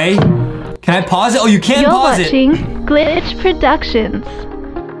 Okay. Can I pause it? Oh, you can't pause it. You're watching Glitch Productions.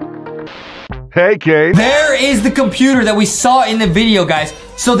 Hey, Kane. There is the computer that we saw in the video, guys.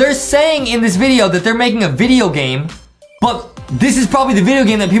 So they're saying in this video that they're making a video game, but this is probably the video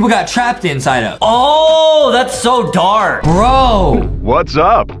game that people got trapped inside of. Oh, that's so dark. Bro. What's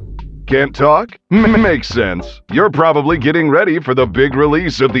up? Can't talk? Makes sense. You're probably getting ready for the big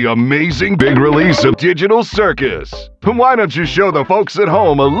release of the amazing big release of Digital Circus. Why don't you show the folks at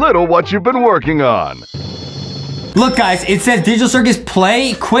home a little what you've been working on? Look guys, it says Digital Circus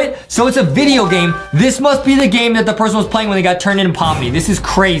play, quit, so it's a video game. This must be the game that the person was playing when they got turned into Pomni. This is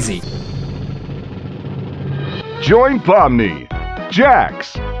crazy. Join Pomni,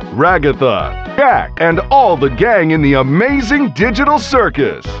 Jax, Ragatha, Jack, and all the gang in the amazing Digital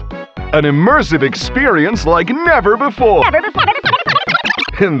Circus. An immersive experience like never before.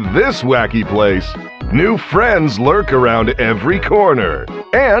 In this wacky place, new friends lurk around every corner.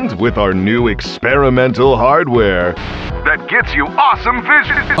 And with our new experimental hardware that gets you awesome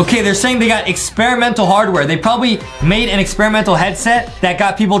vision. Okay, they're saying they got experimental hardware. They probably made an experimental headset that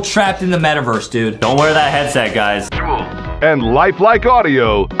got people trapped in the metaverse, dude. Don't wear that headset, guys. And lifelike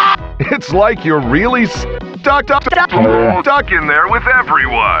audio. It's like you're really stuck in there with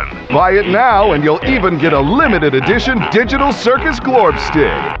everyone. Buy it now and you'll even get a limited edition Digital Circus Glorb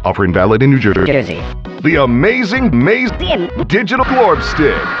Stick. Offering valid in New Jersey. The amazing Digital Glorb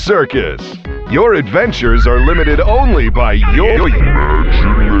Stick Circus. Your adventures are limited only by your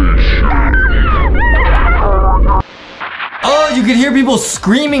imagination. Oh, you could hear people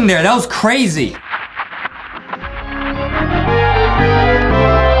screaming there. That was crazy.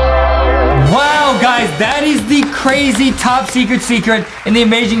 Wow, guys, that is the crazy top secret in the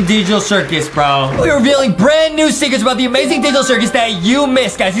Amazing Digital Circus, bro. We're revealing brand new secrets about the Amazing Digital Circus that you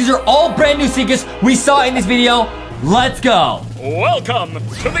missed, guys. These are all brand new secrets we saw in this video. Let's go. Welcome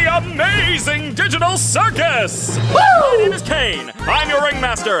to the Amazing Digital Circus! Woo! My name is Kane. I'm your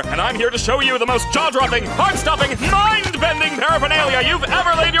ringmaster, and I'm here to show you the most jaw-dropping, heart-stopping, mind-bending paraphernalia you've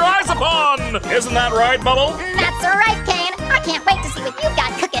ever laid your eyes upon! Isn't that right, Bubble? That's right, Kane. I can't wait to see what you've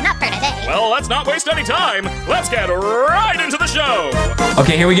got cooking up for today. Well, let's not waste any time. Let's get right into the show!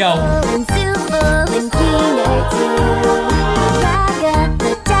 Okay, here we go.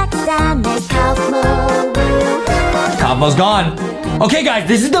 Cosmo's gone. Okay, guys,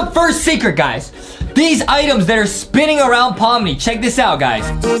 this is the first secret, guys. These items that are spinning around Pomni. Check this out, guys.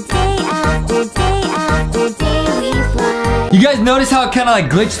 You guys notice how it kind of like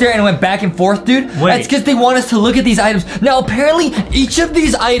glitched there and it went back and forth, dude? Wait. That's because they want us to look at these items. Now, apparently, each of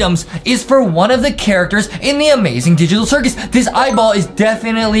these items is for one of the characters in the Amazing Digital Circus. This eyeball is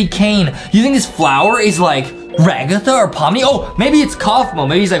definitely Kane. You think this flower is like Ragatha or Pomni? Oh, maybe it's Kaufmo.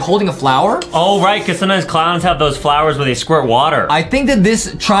 Maybe he's like holding a flower. Oh, right, because sometimes clowns have those flowers where they squirt water. I think that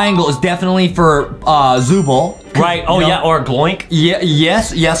this triangle is definitely for Zubul. Right, oh yeah, or Gloink. Yeah,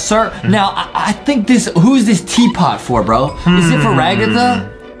 yes, sir. Now, I think who's this teapot for, bro? Is it for Ragatha?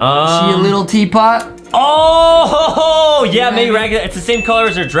 She a little teapot? Oh, yeah, maybe Ragatha. It's the same color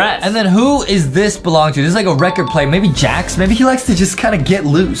as her dress. And then who is this belong to? This is like a record player. Maybe Jax? Maybe he likes to just kind of get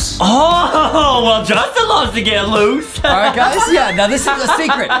loose. Oh, well, Justin loves to get loose. All right, guys? Yeah, now this is a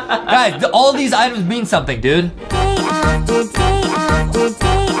secret. Guys, all these items mean something, dude. Day after day after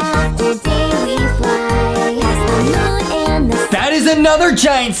day after day we fly past the moon and the That is another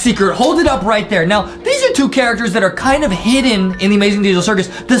giant secret. Hold it up right there. Now, these are two characters that are kind of hidden in the Amazing Digital Circus,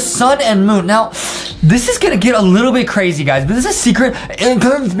 the sun and moon. Now, this is gonna get a little bit crazy, guys, but this is a secret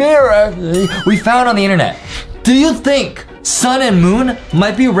we found on the internet. Do you think Sun and Moon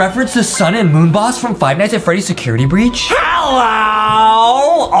might be a reference to Sun and Moon Boss from Five Nights at Freddy's Security Breach?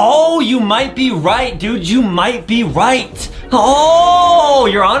 Hello! Oh, you might be right, dude. You might be right. Oh,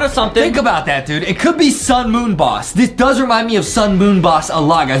 you're onto something. Think about that, dude. It could be Sun Moon Boss. This does remind me of Sun Moon Boss a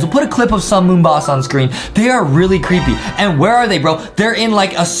lot, guys. We'll put a clip of Sun Moon Boss on screen. They are really creepy. And where are they, bro? They're in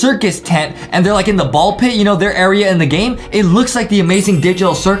like a circus tent, and they're like in the ball pit, you know, their area in the game. It looks like the Amazing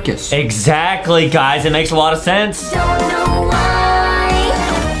Digital Circus. Exactly, guys. It makes a lot of sense.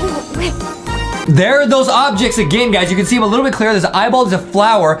 There are those objects again, guys. You can see them a little bit clearer. There's an eyeball, there's a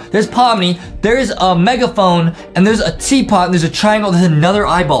flower, there's Pomni, there's a megaphone, and there's a teapot, and there's a triangle, there's another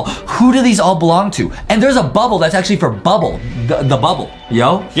eyeball. Who do these all belong to? And there's a bubble that's actually for Bubble, the bubble.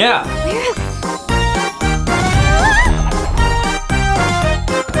 Yo? Yeah.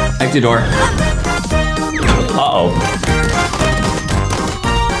 Exit door. Uh-oh.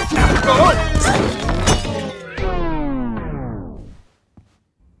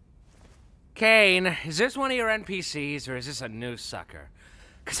 Kane, is this one of your NPCs or is this a new sucker?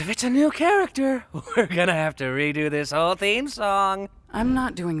 Because if it's a new character, we're gonna have to redo this whole theme song. I'm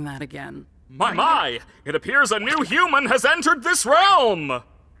not doing that again. My! It appears a new human has entered this realm!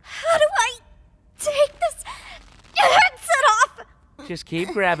 How do I take this headset off? Just keep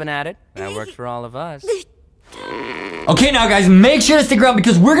grabbing at it. That works for all of us. Okay, now guys, make sure to stick around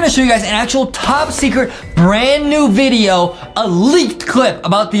because we're gonna show you guys an actual top secret, brand new video, a leaked clip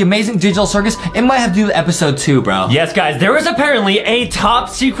about the amazing digital circus. It might have to do with episode 2, bro. Yes, guys, there is apparently a top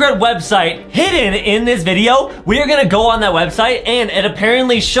secret website hidden in this video. We are gonna go on that website and it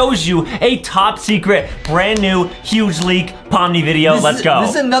apparently shows you a top secret, brand new, huge leak Pomni video. Let's go. This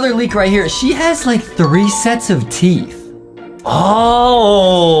is another leak right here. She has like 3 sets of teeth.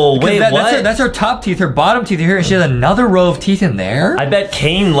 Oh, wait, what? That's her top teeth. Her bottom teeth are here, and she has another row of teeth in there. I bet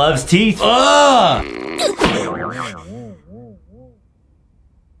Cain loves teeth. Ugh!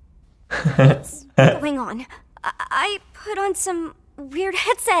 What's going on? I put on some weird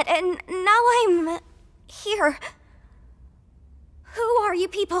headset, and now I'm here. Who are you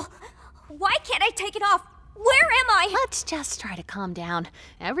people? Why can't I take it off? Where am I? Let's just try to calm down.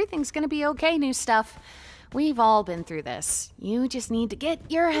 Everything's gonna be okay, new stuff. We've all been through this. You just need to get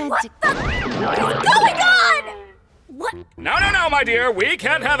your head What the is going on? What? No, my dear. We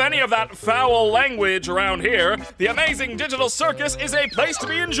can't have any of that foul language around here. The amazing digital circus is a place to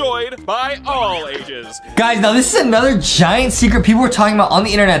be enjoyed by all ages. Guys, now this is another giant secret people were talking about on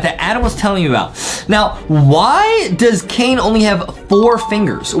the internet that Adam was telling you about. Now, why does Cain only have 4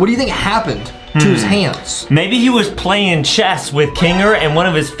 fingers? What do you think happened to his hands? Maybe he was playing chess with Kinger and one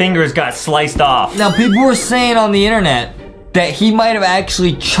of his fingers got sliced off. Now, people were saying on the internet that he might have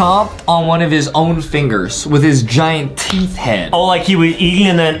actually chomped on one of his own fingers with his giant teeth head. Oh, like he was eating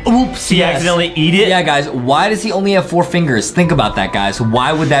and then, oops, he accidentally eat it? Yeah, guys, why does he only have 4 fingers? Think about that, guys.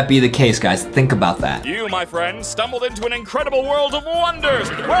 Why would that be the case, guys? Think about that. You, my friend, stumbled into an incredible world of wonders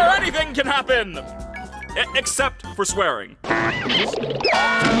where anything can happen. Except for swearing.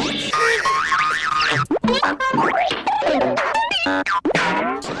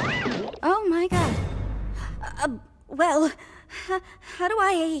 Oh my god. Well, how do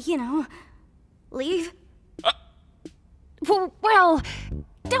I, leave? Well,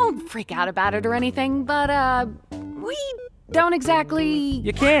 don't freak out about it or anything, but, we don't exactly...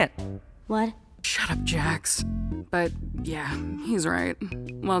 You can't. What? Shut up, Jax. But yeah, he's right.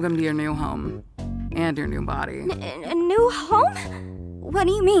 Welcome to your new home. And your new body. A new home? What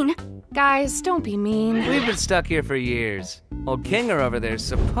do you mean? Guys, don't be mean. We've been stuck here for years. Old Kinger over there's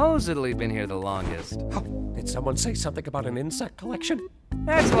supposedly been here the longest. Oh, did someone say something about an insect collection?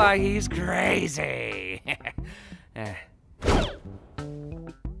 That's why he's crazy. Oh,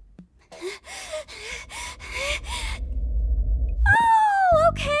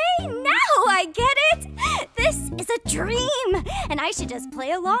 okay, now I get it! This is a dream, and I should just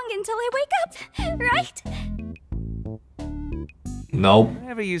play along until I wake up, right? Nope.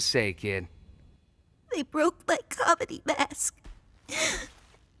 Whatever you say, kid. They broke my comedy mask.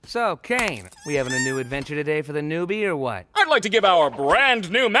 So, Cain, we having a new adventure today for the newbie or what? I'd like to give our brand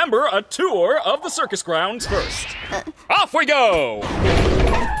new member a tour of the circus grounds first. Off we go!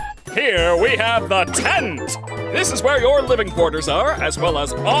 Here we have the tent. This is where your living quarters are, as well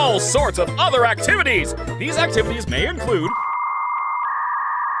as all sorts of other activities. These activities may include...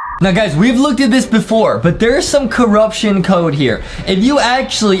 Now guys, we've looked at this before, but there's some corruption code here. If you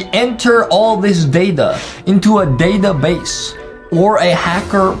actually enter all this data into a database or a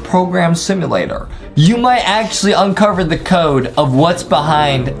hacker program simulator, you might actually uncover the code of what's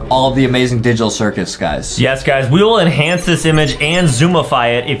behind all the amazing digital circus, guys. Yes, guys, we will enhance this image and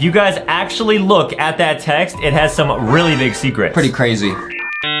zoomify it. If you guys actually look at that text, it has some really big secrets. Pretty crazy.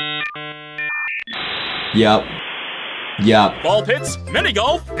 Yep. Ball pits, mini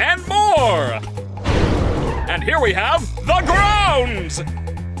golf, and more! And here we have the grounds!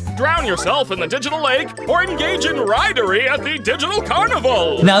 Drown yourself in the digital lake or engage in ridery at the digital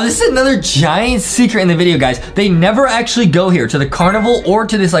carnival! Now this is another giant secret in the video, guys. They never actually go here to the carnival or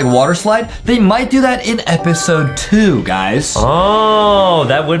to this like water slide. They might do that in episode 2, guys. Oh,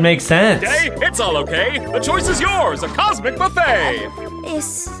 that would make sense. Hey, it's all okay. The choice is yours, a cosmic buffet.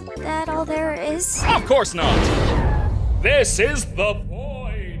 Is that all there is? Of course not. This is the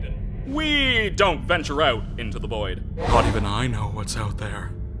void. We don't venture out into the void. Not even I know what's out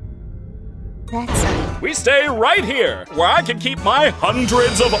there. We stay right here, where I can keep my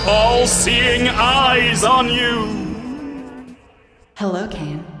hundreds of all-seeing eyes on you. Hello,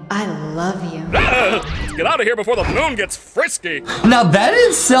 Cain. I love you. Let's get out of here before the moon gets frisky. Now that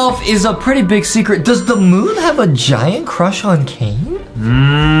itself is a pretty big secret. Does the moon have a giant crush on Cain?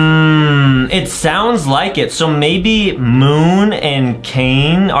 It sounds like it. So maybe Moon and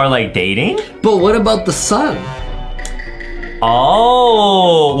Cain are like dating? But what about the sun?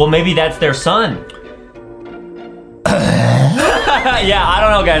 Oh, well maybe that's their son. Yeah, I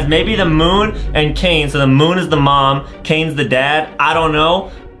don't know, guys. Maybe the moon and Cain. So the moon is the mom, Cain's the dad. I don't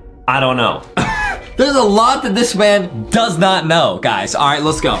know. There's a lot that this man does not know, guys. All right,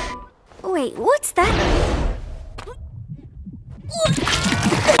 let's go. Wait, what's that?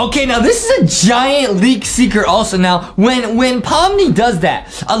 Okay, now this is a giant leak secret also. Now, when Pomni does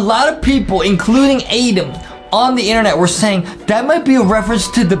that, a lot of people, including Adam, on the internet were saying that might be a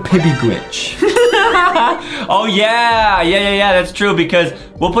reference to the Pibby glitch. Oh yeah, that's true because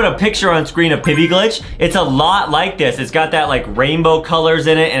we'll put a picture on screen of Pibby glitch. It's a lot like this. It's got that like rainbow colors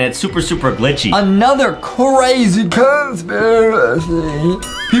in it and it's super glitchy. Another crazy conspiracy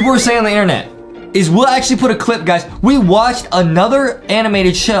people were saying on the internet is we'll actually put a clip, guys. We watched another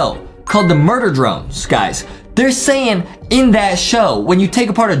animated show called The Murder Drones, guys. They're saying in that show, when you take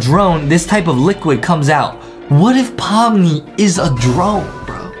apart a drone, this type of liquid comes out. What if Pomni is a drone,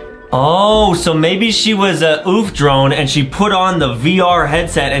 bro? Oh, so maybe she was a oof drone and she put on the VR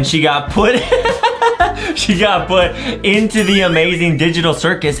headset and she got put she got put into the amazing digital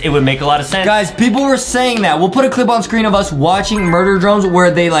circus. It would make a lot of sense. Guys, people were saying that. We'll put a clip on screen of us watching Murder Drones where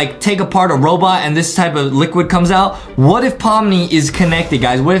they like take apart a robot and this type of liquid comes out. What if Pomni is connected,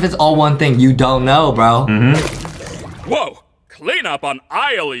 guys? What if it's all one thing? You don't know, bro. Whoa! Clean up on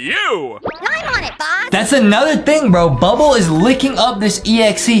aisle U! I'm on it, boss! That's another thing, bro. Bubble is licking up this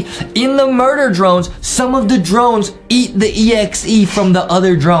EXE. In the Murder Drones, some of the drones eat the EXE from the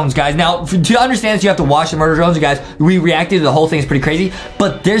other drones, guys. Now, to understand this, you have to watch the Murder Drones, you guys. We reacted to the whole thing. It's pretty crazy.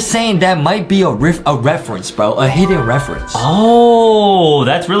 But they're saying that might be a reference, bro. A hidden reference. Oh,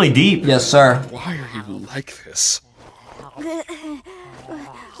 that's really deep. Yes, sir. Why are you like this?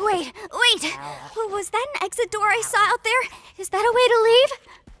 Wait. Was that an exit door I saw out there? Is that a way to leave?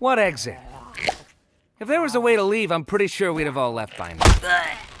 What exit? If there was a way to leave, I'm pretty sure we'd have all left by now.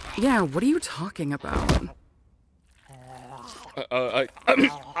 Yeah, what are you talking about?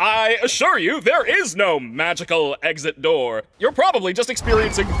 I assure you, there is no magical exit door. You're probably just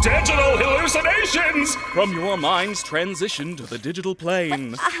experiencing digital hallucinations from your mind's transition to the digital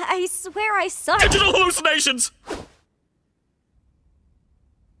plane. I swear I saw it. Digital hallucinations!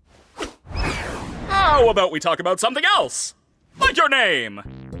 How about we talk about something else? Like your name!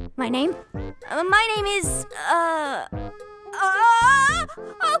 My name? My name is, oh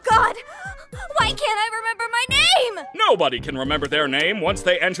God! Why can't I remember my name? Nobody can remember their name once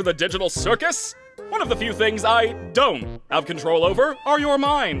they enter the digital circus. One of the few things I don't have control over are your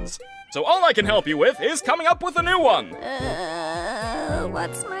minds. So all I can help you with is coming up with a new one.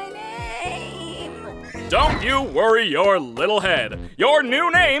 What's my name? Don't you worry your little head. Your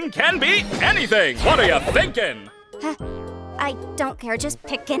new name can be anything. What are you thinking? I don't care, just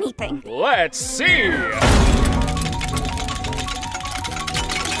pick anything. Let's see.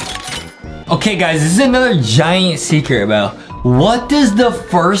 Okay, guys, this is another giant secret, bro. What does the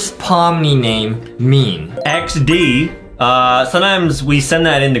first Pomni name mean? XD. Sometimes we send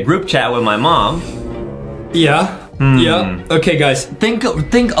that in the group chat with my mom. Yeah. Yeah. Okay, guys, think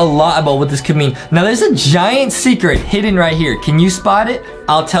a lot about what this could mean. Now, there's a giant secret hidden right here. Can you spot it?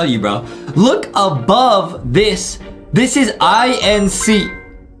 I'll tell you, bro. Look above this. This is INC.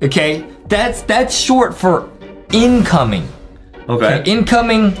 Okay, that's short for incoming. Okay,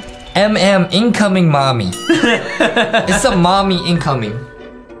 incoming. Incoming mommy. It's a mommy incoming.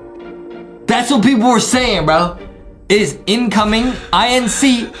 That's what people were saying, bro. It is incoming.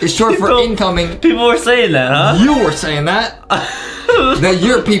 INC is short for incoming. People were saying that, huh? You were saying that. That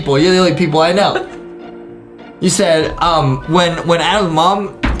you're people. You're the only people I know. You said, when Adam's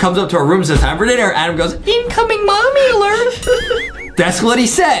mom comes up to her room and says time for dinner, Adam goes, incoming mommy alert. That's what he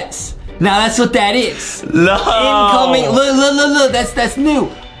says. Now that's what that is. No. Incoming. Look. That's new.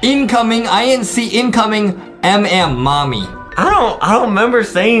 Incoming, INC, incoming, mommy. I don't remember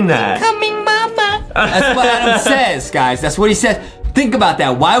saying that. Incoming mama. That's what Adam says, guys. That's what he says. Think about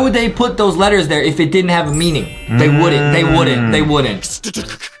that. Why would they put those letters there if it didn't have a meaning? They wouldn't.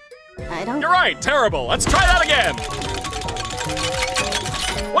 You're right, terrible. Let's try that again.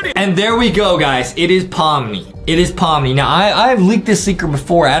 And there we go, guys. It is Pomni. It is Pomni. Now, I've leaked this secret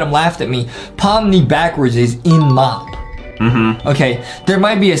before. Adam laughed at me. Pomni backwards is in mop. Okay, there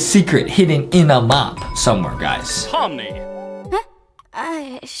might be a secret hidden in a mop somewhere, guys. Pomni.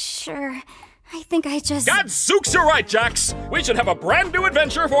 Sure. I think I just... Gadzooks, you're right, Jax. We should have a brand new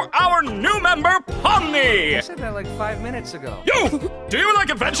adventure for our new member, Pomni. I said that like 5 minutes ago. You! Do you like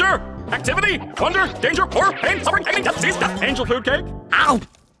adventure? Activity? Wonder? Danger? Horror? Pain? Suffering? Pain? Death? Disease? Death? Angel food cake? Ow!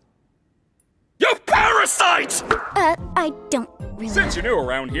 You parasite! I don't really... Since you're new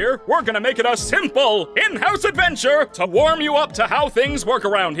around here, we're gonna make it a simple in-house adventure to warm you up to how things work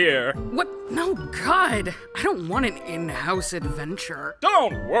around here. What? No, God. I don't want an in-house adventure.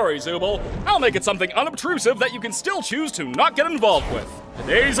 Don't worry, Zooble. I'll make it something unobtrusive that you can still choose to not get involved with.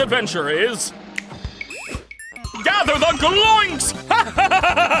 Today's adventure is... gather the gloinks!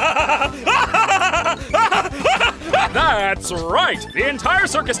 That's right! The entire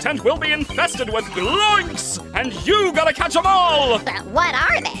circus tent will be infested with gloinks! And you gotta catch them all! But what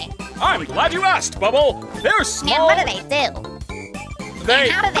are they? I'm glad you asked, Bubble. They're small... And what do they do? They...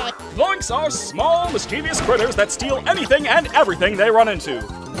 And how do they... Gloinks are small, mischievous critters that steal anything and everything they run into.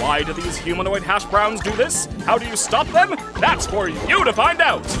 Why do these humanoid hash browns do this? How do you stop them? That's for you to find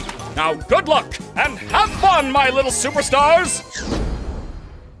out. Now, good luck, and have fun, my little superstars!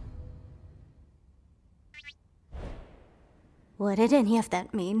 What did any of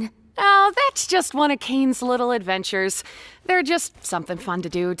that mean? Oh, that's just one of Kane's little adventures. They're just something fun to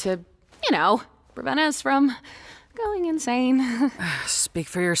do to, you know, prevent us from going insane. Speak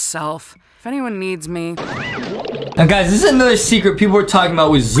for yourself. If anyone needs me. Now guys, this is another secret people were talking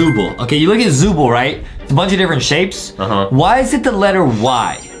about with Zooble. Okay, you look at Zooble, right? It's a bunch of different shapes. Why is it the letter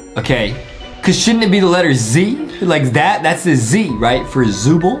Y? Okay, because shouldn't it be the letter Z? Like that? That's the Z, right? For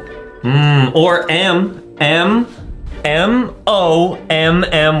Zooble? Or M-O-M-M-Y.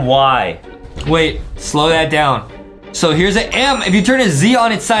 Wait, slow that down. So here's an M. If you turn a Z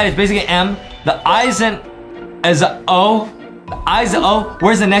on its side, it's basically M. The I's an O. The I's an O.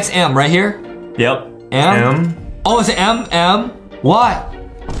 Where's the next M? Right here? Yep. M. Oh, it's an M. M. What?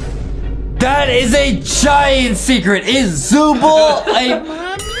 That is a giant secret. Is Zooble a...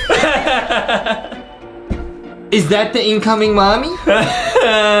 Is that the incoming mommy?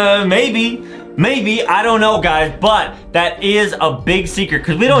 Maybe, I don't know, guys, but that is a big secret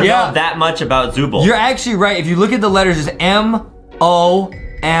because we don't know that much about Zooble. You're actually right. If you look at the letters, it's M-O-M-M-Y.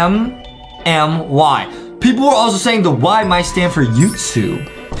 People were also saying the Y might stand for YouTube.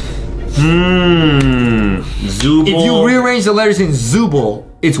 Zooble. If you rearrange the letters in Zooble,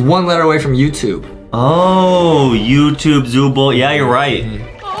 it's one letter away from YouTube. Oh, YouTube, Zooble. Yeah, you're right.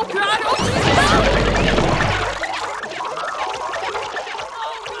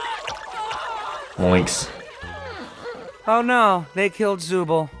 Oinks. Oh no, they killed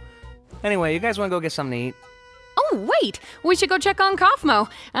Zooble. Anyway, you guys want to go get something to eat? Oh, wait! We should go check on Kaufmo.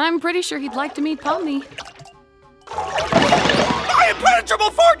 I'm pretty sure he'd like to meet Pomni. My impenetrable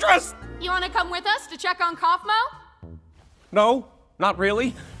fortress! You want to come with us to check on Kaufmo? No, not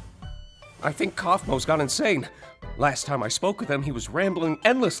really. I think Kaufmo's gone insane. Last time I spoke with him, he was rambling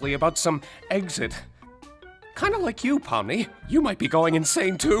endlessly about some exit. Kinda like you, Pomni. You might be going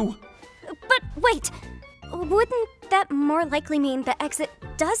insane too. But wait, wouldn't that more likely mean the exit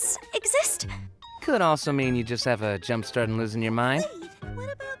does exist? Could also mean you just have a jump start and losing your mind.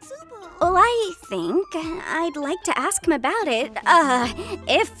 Well, I think I'd like to ask him about it,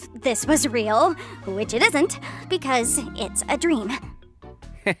 if this was real, which it isn't, because it's a dream.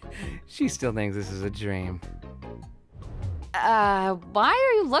 She still thinks this is a dream. Why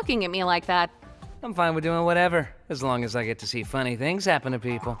are you looking at me like that? I'm fine with doing whatever, as long as I get to see funny things happen to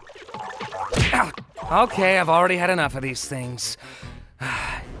people. Okay, I've already had enough of these things.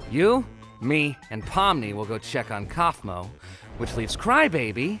 You, me, and Pomni will go check on Kaufmo, which leaves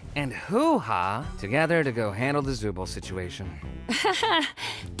Crybaby and Hoo-Ha together to go handle the Zooble situation.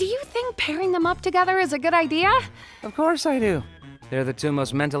 Do you think pairing them up together is a good idea? Of course I do. They're the two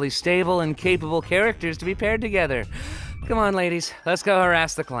most mentally stable and capable characters to be paired together. Come on, ladies, let's go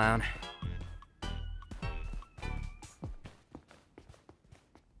harass the clown.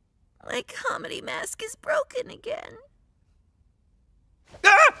 My comedy mask is broken again.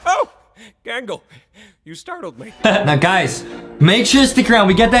 Ah! Oh! Gangle, you startled me. Now guys, make sure to stick around.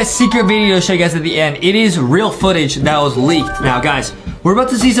 We got that secret video to show you guys at the end. It is real footage that was leaked. Now guys, we're about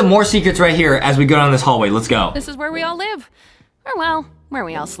to see some more secrets right here as we go down this hallway. Let's go. This is where we all live. Or well, where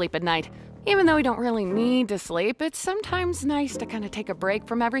we all sleep at night. Even though we don't really need to sleep, it's sometimes nice to kind of take a break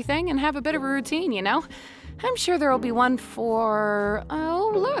from everything and have a bit of a routine, you know? I'm sure there will be one for...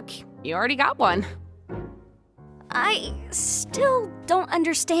 Oh, look, you already got one. I still don't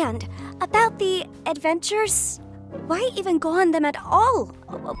understand. About the adventures, why even go on them at all?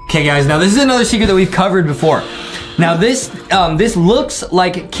 Okay guys, now this is another secret that we've covered before. Now this looks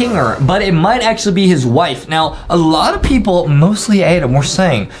like Kinger, but it might actually be his wife. Now, a lot of people, mostly Adam, were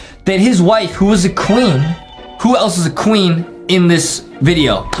saying that his wife, who was a queen, who else is a queen in this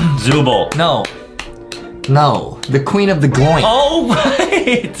video? Zooble. No, the queen of the gloink. Oh,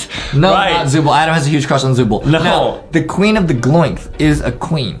 right. No, not Zooble. Adam has a huge crush on Zooble. No. Now, the queen of the gloink is a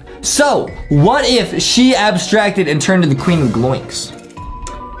queen. So, what if she abstracted and turned into the queen of gloinks?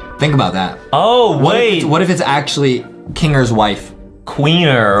 Think about that. Oh, wait. What if it's actually Kinger's wife?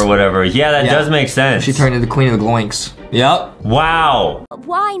 Queener or whatever. Yeah, that does make sense. She turned into the queen of the gloinks. Yep. Wow.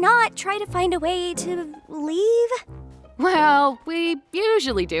 Why not try to find a way to leave? Well, we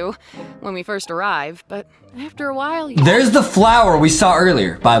usually do when we first arrive, but after a while There's the flower we saw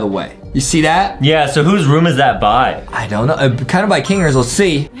earlier, by the way. You see that? Yeah, so whose room is that by? I don't know. Kind of by Kingers, let's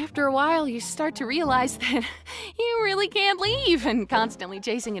see. After a while, you start to realize that you really can't leave, and constantly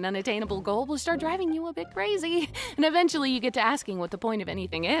chasing an unattainable goal will start driving you a bit crazy. And eventually you get to asking what the point of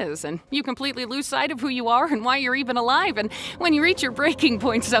anything is, and you completely lose sight of who you are and why you're even alive, and when you reach your breaking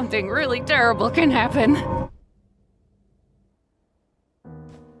point, something really terrible can happen.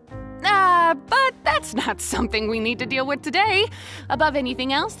 But that's not something we need to deal with today. Above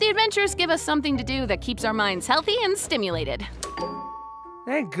anything else, the adventures give us something to do that keeps our minds healthy and stimulated.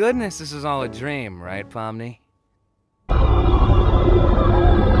 Thank goodness this is all a dream, right, Pomni?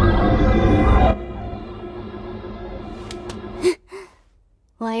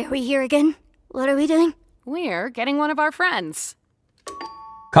 Why are we here again? What are we doing? We're getting one of our friends.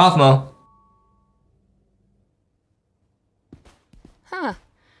 Kaufmo. Huh.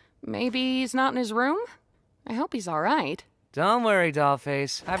 Maybe he's not in his room? I hope he's all right. Don't worry,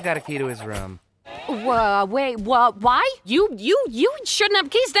 Dollface. I've got a key to his room. Wait, why? You shouldn't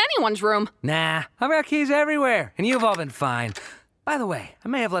have keys to anyone's room. Nah, I've got keys everywhere, and you've all been fine. By the way, I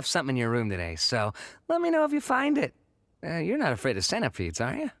may have left something in your room today, so let me know if you find it. You're not afraid of centipedes,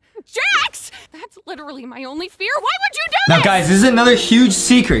 are you? Jax! That's literally my only fear. Why would you do Now, this? guys, this is another huge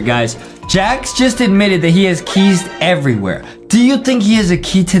secret, guys. Jax just admitted that he has keys everywhere. Do you think he has a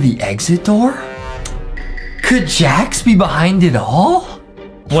key to the exit door? Could Jax be behind it all?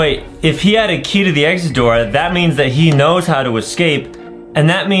 Wait, if he had a key to the exit door, that means that he knows how to escape, and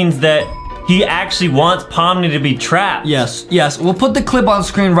that means that he actually wants Pomni to be trapped. Yes, we'll put the clip on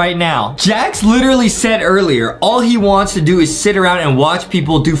screen right now. Jax literally said earlier, all he wants to do is sit around and watch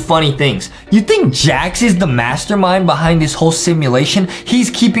people do funny things. You think Jax is the mastermind behind this whole simulation?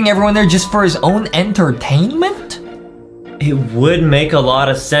 He's keeping everyone there just for his own entertainment? It would make a lot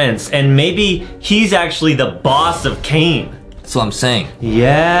of sense, and maybe he's actually the boss of Kane. That's what I'm saying.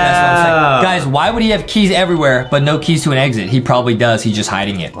 Yeah. That's what I'm saying. Guys, why would he have keys everywhere but no keys to an exit? He probably does. He's just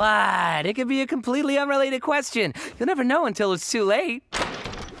hiding it. What? It could be a completely unrelated question. You'll never know until it's too late.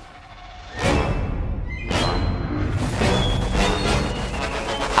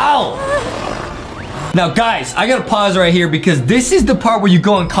 Ow! Now, guys, I gotta pause right here because this is the part where you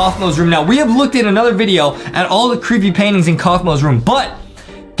go in Kaufmo's room. Now, we have looked at another video at all the creepy paintings in Kaufmo's room, but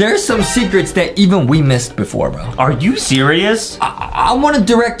there's some secrets that even we missed before, bro. Are you serious? I want to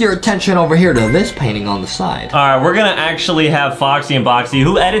direct your attention over here to this painting on the side. All right, we're gonna actually have Foxy and Boxy,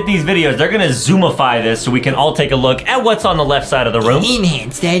 who edit these videos, they're gonna zoomify this so we can all take a look at what's on the left side of the room.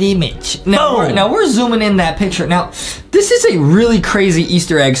 Enhance that image. Now we're zooming in that picture. Now, this is a really crazy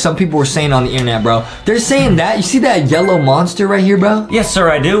Easter egg some people were saying on the internet, bro. They're saying that, you see that yellow monster right here, bro? Yes,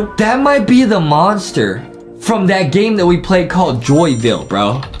 sir, I do. That might be the monster from that game that we played called Joyville,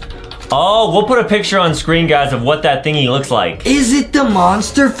 bro. Oh, we'll put a picture on screen, guys, of what that thingy looks like. Is it the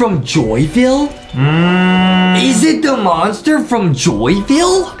monster from Joyville? Is it the monster from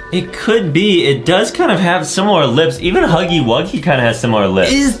Joyville? It could be. It does kind of have similar lips. Even Huggy Wuggy kind of has similar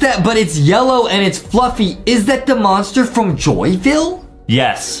lips. Is that, but it's yellow and it's fluffy. Is that the monster from Joyville?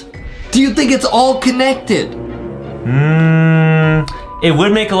 Yes. Do you think it's all connected? It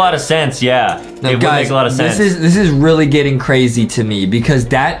would make a lot of sense, yeah. Now, it guys, would make a lot of sense. This is really getting crazy to me because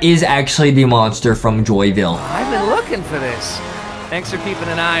that is actually the monster from Joyville. I've been looking for this. Thanks for keeping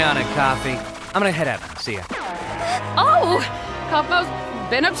an eye on it, Coffee. I'm gonna head out. See ya. Oh, Kaufmo's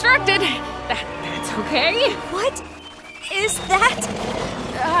been obstructed. That's okay. What is that?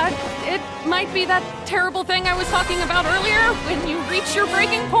 It might be that terrible thing I was talking about earlier when you reach your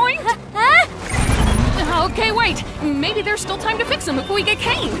breaking point. Okay, wait. Maybe there's still time to fix him before we get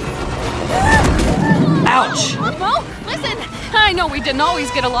Kane. Ouch! Well, listen. I know we didn't always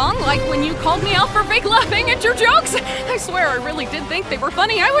get along, like when you called me out for fake laughing at your jokes. I swear I really did think they were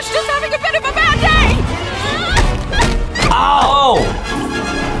funny. I was just having a bit of a bad day. Ow!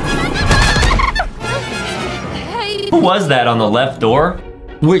 Hey. Who was that on the left door?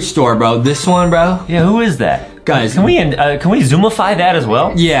 Which door, bro? This one, bro? Yeah, who is that? Guys, can we zoomify that as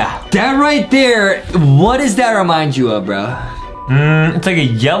well? Yeah, that right there. What does that remind you of, bro? It's like a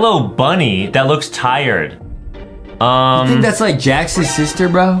yellow bunny that looks tired. You think that's like Jax's sister,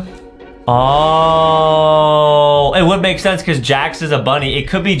 bro? Oh, it would make sense because Jax is a bunny. It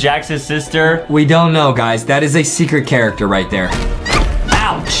could be Jax's sister. We don't know, guys. That is a secret character right there.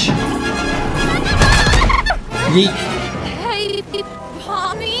 Ouch! Yeet. Hey,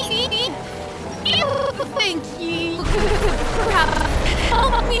 Pomni. Thank you.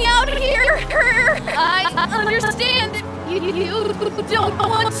 Help me out here. I understand you don't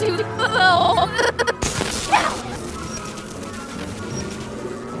want to.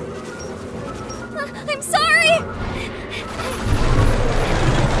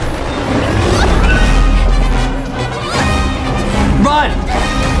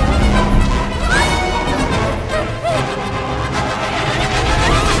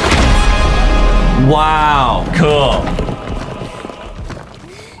 Cool.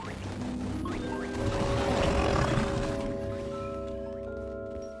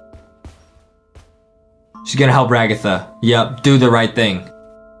 She's gonna help Ragatha. Yep, do the right thing.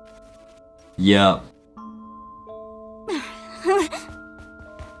 Yep.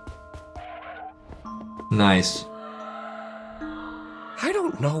 Nice. I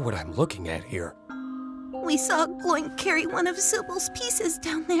don't know what I'm looking at here. We saw Gloink carry one of Zubal's pieces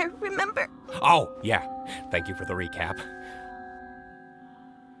down there, remember? Oh, yeah. Thank you for the recap.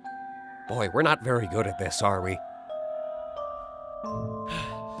 Boy, we're not very good at this, are we?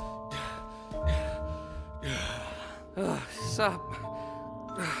 Sup,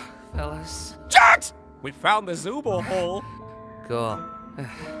 fellas? Jax! We found the Zubal hole. Cool.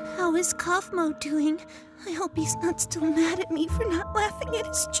 How is Kaufmo doing? I hope he's not still mad at me for not laughing at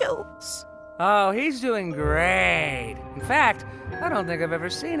his jokes. Oh, he's doing great. In fact, I don't think I've ever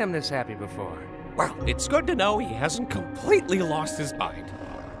seen him this happy before. Well, it's good to know he hasn't completely lost his mind.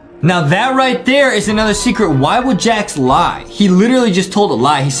 Now that right there is another secret. Why would Jax lie? He literally just told a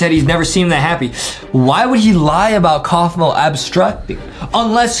lie. He said he's never seen him that happy. Why would he lie about Kaufmo abstracting?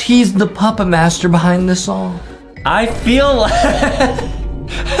 Unless he's the puppet master behind this all. I feel like...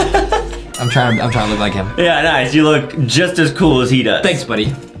 I'm trying to look like him. Yeah, nice. You look just as cool as he does. Thanks,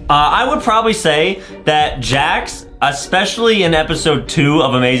 buddy. I would probably say that Jax, especially in episode 2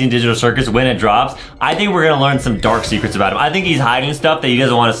 of Amazing Digital Circus when it drops, I think we're gonna learn some dark secrets about him. I think he's hiding stuff that he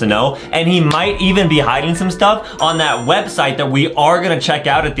doesn't want us to know, and he might even be hiding some stuff on that website that we are gonna check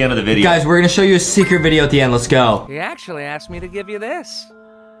out at the end of the video. Guys, we're gonna show you a secret video at the end. Let's go. He actually asked me to give you this.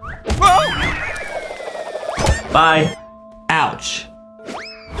 Bye. Ouch.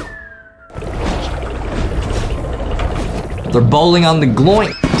 They're bowling on the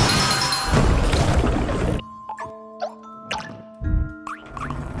gloink.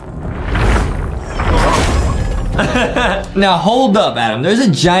 Now hold up, Adam. There's a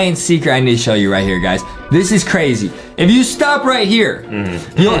giant secret I need to show you right here, guys. This is crazy. If you stop right here,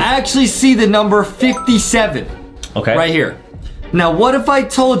 you'll actually see the number 57. Okay. Right here. Now, what if I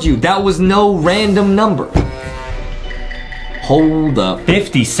told you that was no random number? Hold up.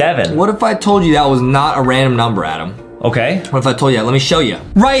 57. What if I told you that was not a random number, Adam? Okay. What if I told you that? Let me show you.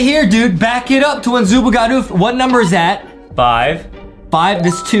 Right here, dude. Back it up to when Zubal got oofed. What number is that? 5. 5,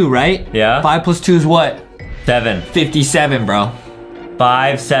 this is 2, right? Yeah. 5 plus 2 is what? 7. 57, bro.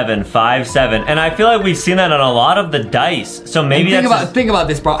 5, 7, 5, 7. And I feel like we've seen that on a lot of the dice. So maybe think about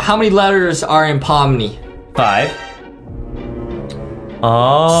this, bro. How many letters are in Pomni? 5.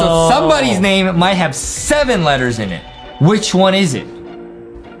 Oh. So somebody's name might have 7 letters in it. Which one is it?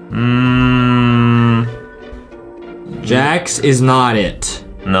 Jax is not it.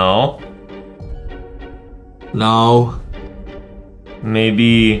 No. No.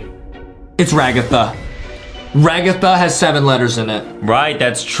 Maybe... It's Ragatha. Ragatha has 7 letters in it. Right,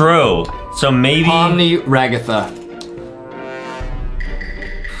 that's true. So maybe... Pomni Ragatha.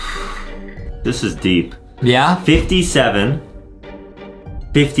 This is deep. Yeah? 57.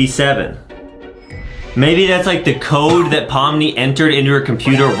 57. Maybe that's like the code that Pomni entered into her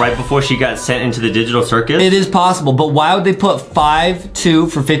computer right before she got sent into the digital circus? It is possible, but why would they put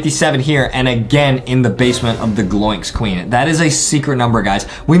 5-2 for 57 here and again in the basement of the Gloink's Queen? That is a secret number, guys.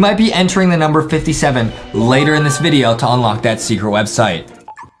 We might be entering the number 57 later in this video to unlock that secret website.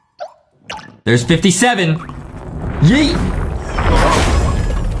 There's 57. Yeet!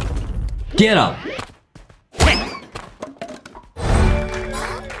 Get him.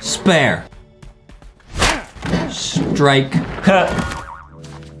 Spare. Strike.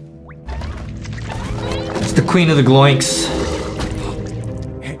 It's the queen of the Gloinks.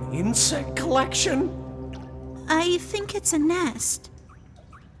 An insect collection? I think it's a nest.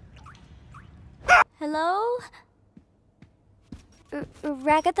 Hello?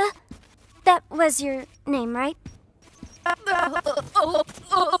 Ragatha? That was your name, right?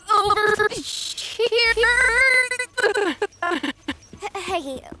 Over here.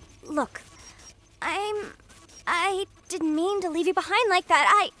 Hey, look. I didn't mean to leave you behind like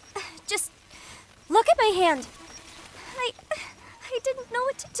that. Just look at my hand. I didn't know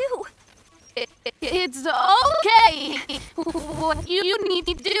what to do. It's okay. What you need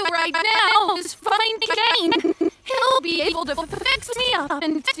to do right now is find Kane. He'll be able to fix me up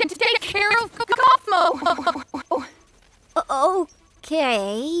and take care of Kaufmo.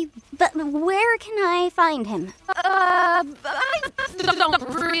 Okay, but where can I find him? I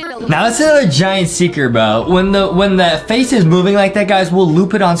don't really. Now that's another giant secret, bro. When the face is moving like that, guys, we'll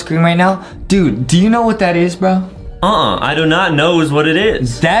loop it on screen right now. Dude, do you know what that is, bro? I do not know what it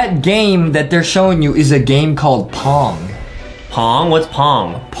is. That game that they're showing you is a game called Pong. Pong? What's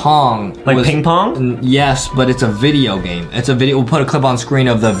Pong? Pong. Like ping pong? Yes, but it's a video game. It's a video. We'll put a clip on screen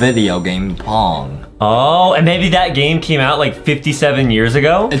of the video game Pong. Oh, and maybe that game came out like 57 years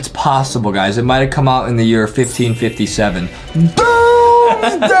ago? It's possible, guys. It might have come out in the year 1557. Just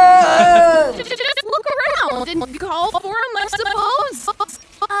look around and call for him, I suppose.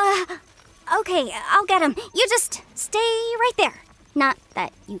 Okay, I'll get him. You just stay right there. Not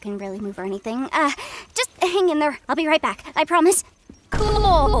that you can really move or anything. Just hang in there. I'll be right back. I promise.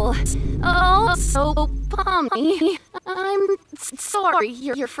 Cool. Oh, so Pomni, I'm sorry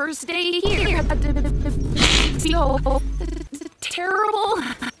your first day here had to feel terrible.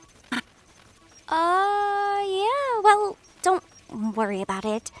 Yeah, well, don't worry about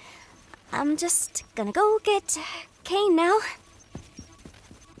it. I'm just gonna go get Kane now.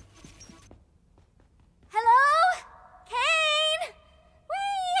 Hello? Kane? We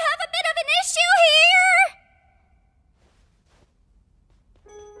have a bit of an issue here.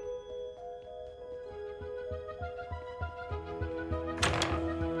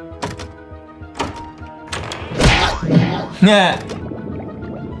 Yeah.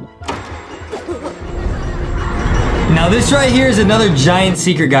 Now this right here is another giant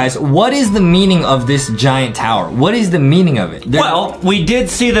secret, guys. What is the meaning of this giant tower? What is the meaning of it? Well, we did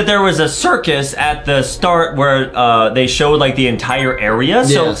see that there was a circus at the start where they showed like the entire area.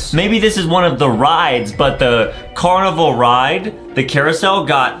 Yes. So maybe this is one of the rides, but the carnival ride, the carousel,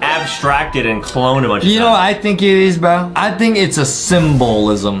 got abstracted and cloned a bunch of times. You know what I think it is, bro? I think it's a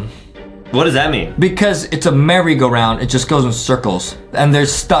symbolism. What does that mean? Because it's a merry-go-round, it just goes in circles. And they're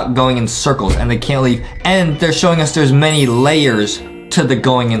stuck going in circles and they can't leave. And they're showing us there's many layers to the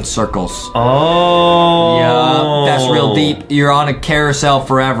going in circles. Oh. Yeah, that's real deep. You're on a carousel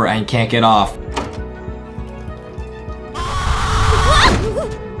forever and can't get off.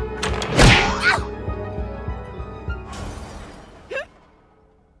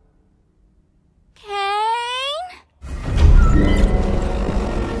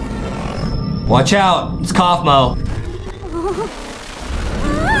 Watch out, it's Kaufmo.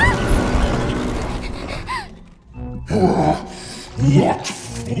 What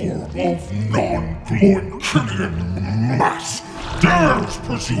form of non-Gloinkinian mass dares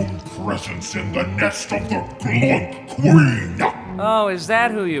presume presence in the nest of the Gloink Queen? Oh, is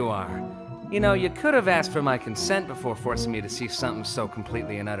that who you are? You know, you could have asked for my consent before forcing me to see something so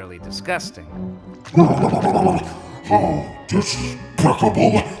completely and utterly disgusting. How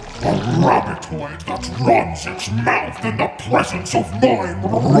despicable! A rabbitoid that runs its mouth in the presence of my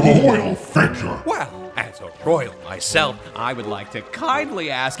royal figure! Well, as a royal myself, I would like to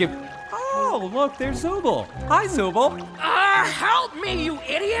kindly ask if... Oh, look, there's Zooble. Hi, Zooble. Help me, you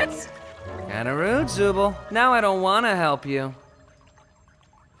idiots! Kinda rude, Zooble. Now I don't want to help you.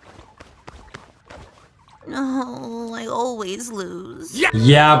 No, I always lose.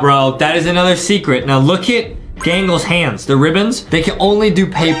 Yeah, bro, that is another secret. Now look at Gangle's hands. The ribbons, they can only do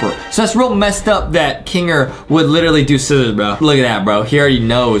paper. So that's real messed up that Kinger would literally do scissors, bro. Look at that, bro. He already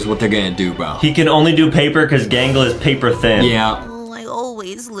knows what they're gonna do, bro. He can only do paper because Gangle is paper thin. Yeah. Oh, I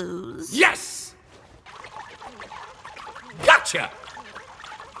always lose. Yes! Gotcha!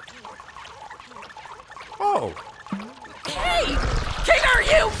 Oh. Hey! Kinger,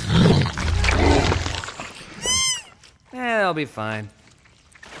 you! They'll be fine.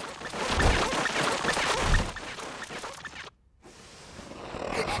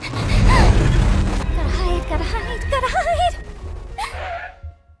 Gotta hide.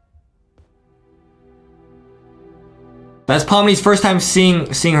 That's Pomni's first time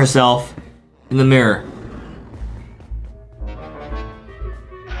seeing herself in the mirror.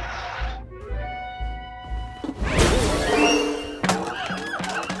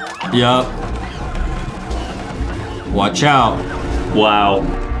 Yup. Watch out. Wow.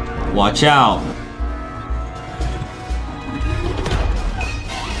 Watch out.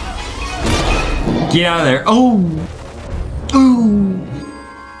 Get out of there. Oh. Ooh.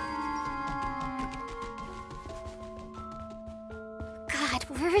 God,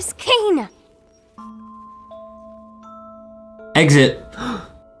 where is Kane? Exit.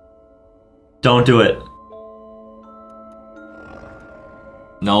 Don't do it.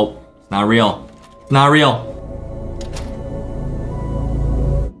 Nope. It's not real. It's not real.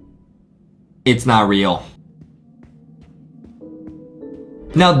 It's not real.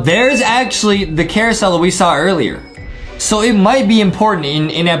 Now there's actually the carousel that we saw earlier. So it might be important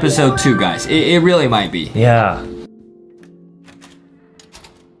in episode 2, guys. It really might be. Yeah.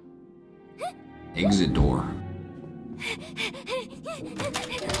 Exit door.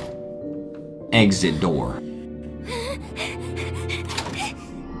 Exit door.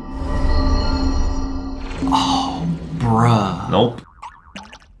 Oh, Bruh. Nope.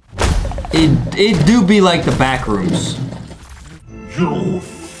 It do be like the back rooms. You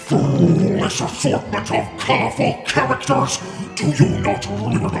foolish assortment of colorful characters! Do you not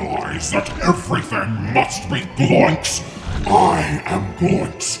realize that everything must be Gloinks? I am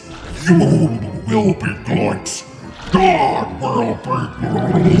Gloinks. You will be Gloinks. God will be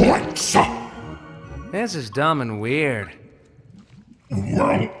Gloinks. This is dumb and weird.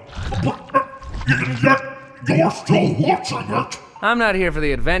 Well, yet you're still watching it. I'm not here for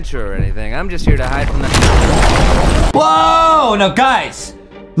the adventure or anything. I'm just here to hide from the... Whoa! Now guys,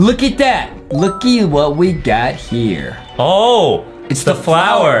 look at that. Looky what we got here. Oh, it's the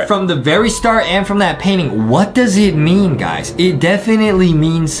flower. From the very start and from that painting, what does it mean, guys? It definitely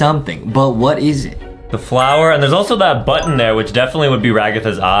means something, but what is it? The flower, and there's also that button there, which definitely would be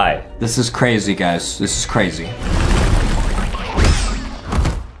Ragatha's eye. This is crazy, guys. This is crazy.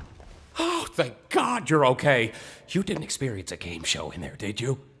 Oh, thank God you're okay. You didn't experience a game show in there, did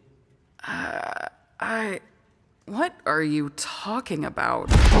you? What are you talking about?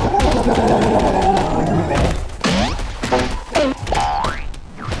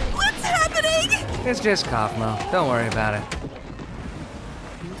 What's happening? It's just Kaufmo. Don't worry about it.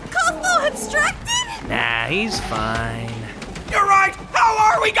 Kaufmo abstracted? Nah, he's fine. You're right! How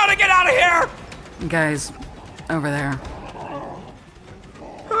are we gonna get out of here? Guys, over there.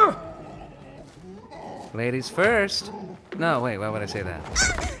 Huh. Ladies first. No, wait, why would I say that?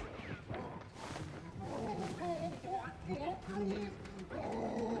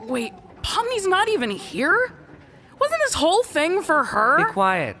 Wait, Pomni's not even here? Wasn't this whole thing for her? Be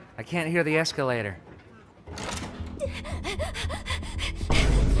quiet. I can't hear the escalator.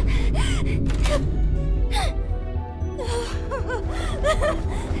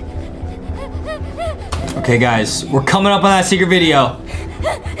 Okay, guys, we're coming up on that secret video.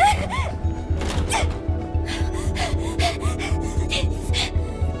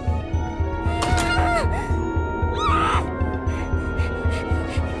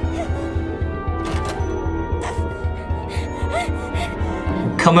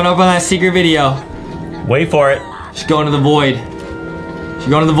 Coming up on that secret video. Wait for it. She's going to the void. She's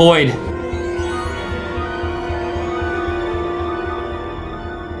going to the void.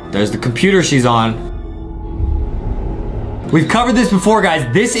 There's the computer she's on. We've covered this before,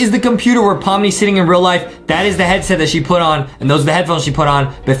 guys. This is the computer where Pomni's sitting in real life. That is the headset that she put on, and those are the headphones she put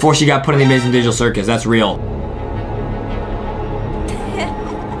on before she got put in the Amazing Digital Circus. That's real.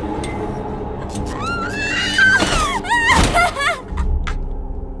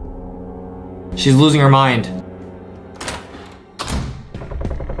 She's losing her mind.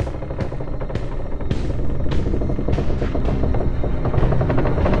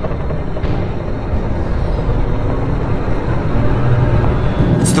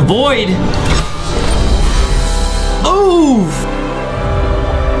 It's the void. Oof.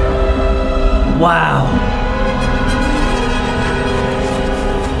 Wow.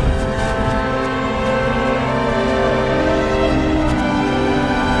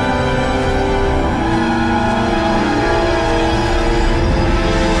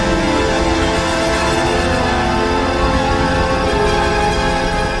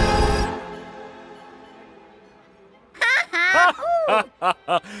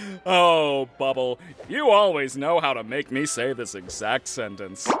 Oh, Bubble, you always know how to make me say this exact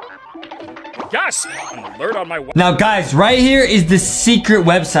sentence. Yes! An alert on my... Now, guys, right here is the secret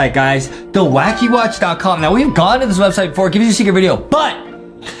website, guys. The LankyBox.com. Now, we've gone to this website before. It gives you a secret video, but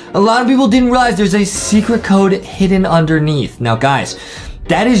a lot of people didn't realize there's a secret code hidden underneath. Now, guys,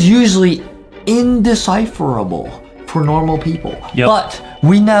 that is usually indecipherable for normal people. Yep. But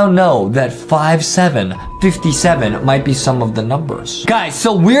we now know that 5757 might be some of the numbers. Guys,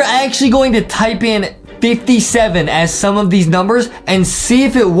 so we're actually going to type in 57 as some of these numbers and see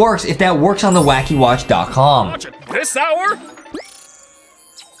if it works, if that works on the LankyWatch.com. Watch it this hour?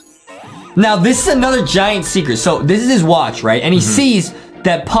 Now, this is another giant secret. So this is his watch, right? And he sees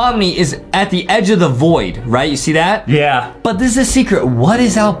that Pomni is at the edge of the void, right? You see that? Yeah. But this is a secret. What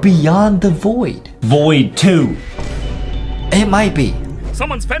is out beyond the void? Void 2. It might be.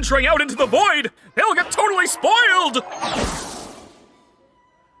 Someone's venturing out into the void! They'll get totally spoiled!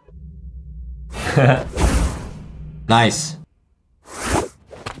 Nice.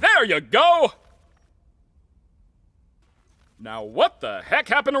 There you go! Now what the heck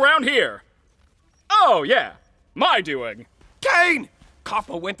happened around here? Oh yeah, my doing. Kane!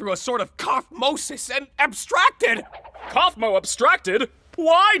 Kaufmo went through a sort of Kaufmosis and abstracted! Kaufmo abstracted?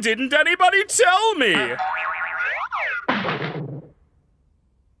 Why didn't anybody tell me?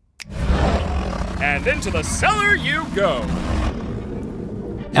 And into the cellar you go.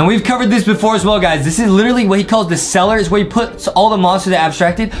 And we've covered this before as well, guys. This is literally what he calls the cellar. It's where he puts all the monsters that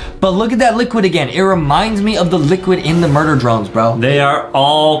abstracted. But look at that liquid again. It reminds me of the liquid in the murder drones, bro. They are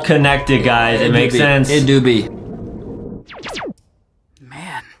all connected, guys. It makes sense. It do be.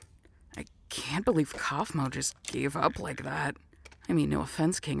 Man, I can't believe Kaufmo just gave up like that. I mean, no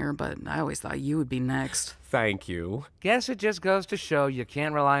offense, Kinger, but I always thought you would be next. Thank you. Guess it just goes to show you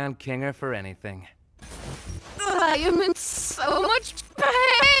can't rely on Kinger for anything. I am in so much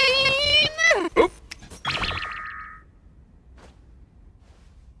pain! Oop.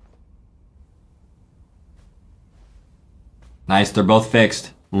 Nice, they're both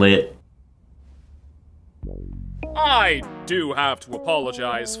fixed. Lit. I do have to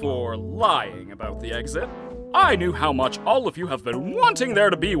apologize for lying about the exit. I knew how much all of you have been wanting there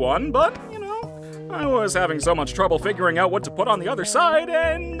to be one, but, you know, I was having so much trouble figuring out what to put on the other side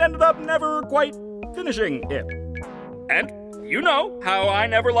and ended up never quite finishing it. And you know how I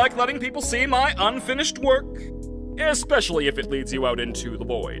never like letting people see my unfinished work, especially if it leads you out into the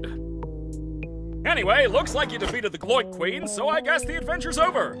void. Anyway, looks like you defeated the Gloik Queen, so I guess the adventure's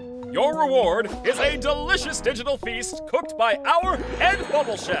over. Your reward is a delicious digital feast cooked by our head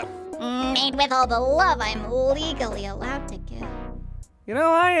bubble chef. Made with all the love I'm legally allowed to give. You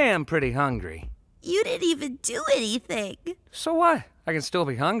know, I am pretty hungry. You didn't even do anything. So what? I can still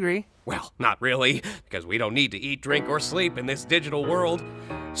be hungry. Well, not really, because we don't need to eat, drink, or sleep in this digital world.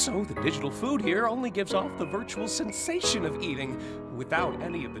 So the digital food here only gives off the virtual sensation of eating without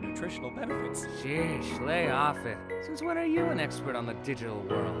any of the nutritional benefits. Sheesh, lay off it. Since when are you an expert on the digital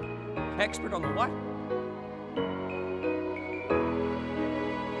world? Expert on the what?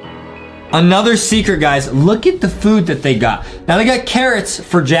 Another secret, guys. Look at the food that they got. Now they got carrots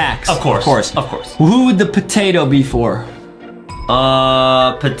for Jax. Of course. Of course. Of course. Who would the potato be for?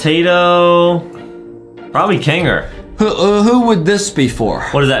 Potato. Probably Kinger. Who would this be for?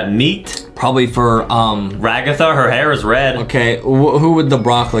 What is that, meat? Probably for, Ragatha, her hair is red. Okay, who would the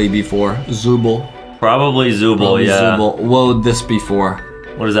broccoli be for? Zubul. Probably Zubul, Probably yeah. Zubul. What would this be for?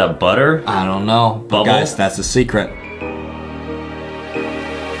 What is that, butter? I don't know. Bubble? Guys, that's a secret.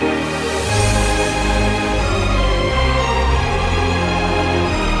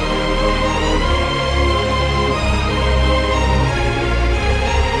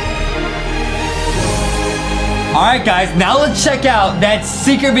 Alright guys, now let's check out that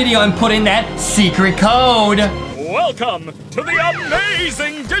secret video and put in that secret code. Welcome to the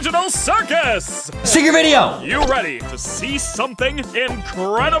amazing digital circus! Secret video! You ready to see something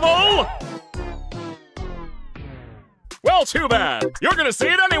incredible? Well, too bad. You're gonna see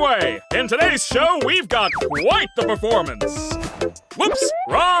it anyway. In today's show, we've got quite the performance. Whoops,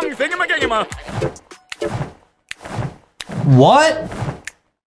 wrong thingamagingama. What?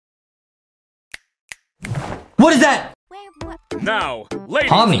 What is that? Now,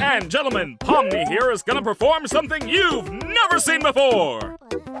 ladies Pomni. and gentlemen, Pomni here is gonna perform something you've never seen before.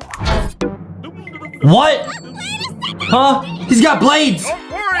 What? Huh? He's got blades!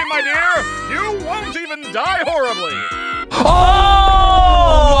 Don't worry, my dear. You won't even die horribly.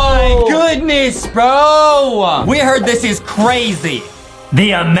 Oh my goodness, bro! We heard this is crazy.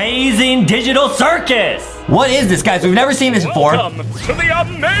 The amazing digital circus! What is this, guys? We've never seen this before. Welcome to the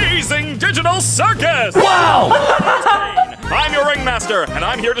amazing digital circus! Wow! I'm your ringmaster, and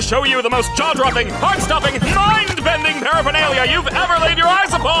I'm here to show you the most jaw-dropping, heart-stopping, mind-bending paraphernalia you've ever laid your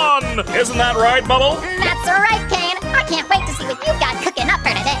eyes upon! Isn't that right, Bubble? That's right, Kane. I can't wait to see what you've got cooking up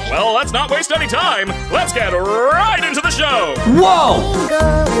for today. Well, let's not waste any time. Let's get right into the show! Whoa!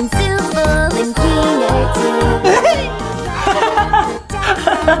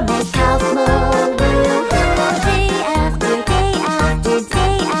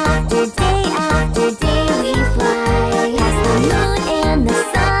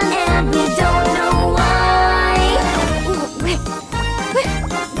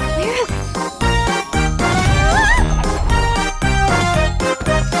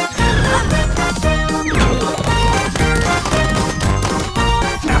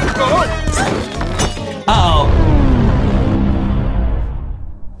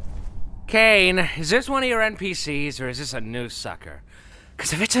 Kane, is this one of your NPCs or is this a new sucker?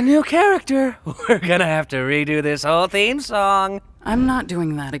 Because if it's a new character, we're gonna have to redo this whole theme song. I'm not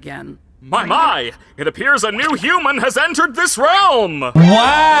doing that again. My! It appears a new human has entered this realm!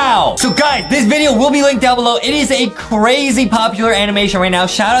 Wow! So guys, this video will be linked down below. It is a crazy popular animation right now.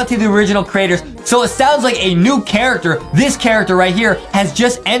 Shout out to the original creators. So it sounds like a new character, this character right here, has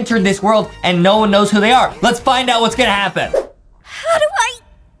just entered this world and no one knows who they are. Let's find out what's gonna happen. How do I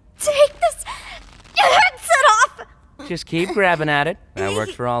take this headset off? Just keep grabbing at it. That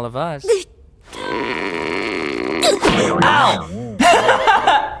worked for all of us. Ow!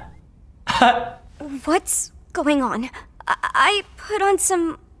 What's going on? I put on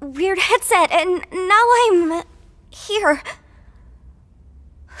some weird headset and now I'm here.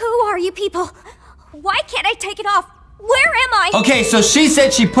 Who are you people? Why can't I take it off? Where am I? Okay, so she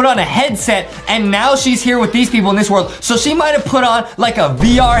said she put on a headset and now she's here with these people in this world. So she might have put on like a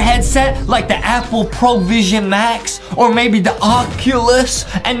VR headset, like the Apple Pro Vision Max, or maybe the Oculus,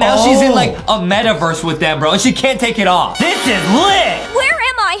 and now she's in like a metaverse with them, bro, and she can't take it off. This is lit! Where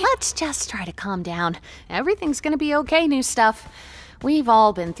am I? Let's just try to calm down. Everything's gonna be okay, new stuff. We've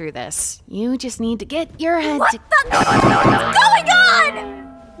all been through this. You just need to get your head What's going on?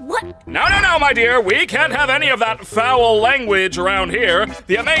 What? No, my dear. We can't have any of that foul language around here.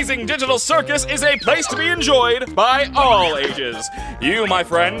 The amazing digital circus is a place to be enjoyed by all ages. You, my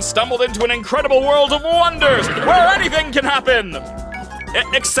friend, stumbled into an incredible world of wonders where anything can happen.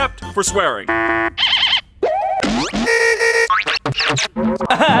 Except for swearing.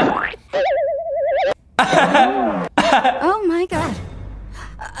 Oh my god.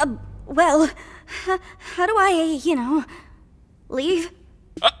 Well, how do I, leave?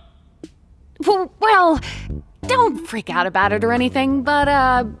 Well, don't freak out about it or anything,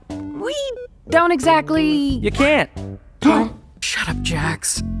 but, we don't exactly... You can't. Shut up,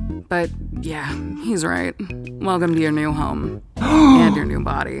 Jax. But, yeah, he's right. Welcome to your new home. And your new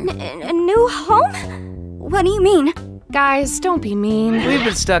body. A new home? What do you mean? Guys, don't be mean. We've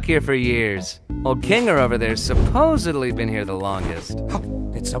been stuck here for years. Old Kinger over there's supposedly been here the longest.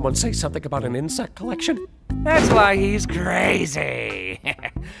 Did someone say something about an insect collection? That's why he's crazy.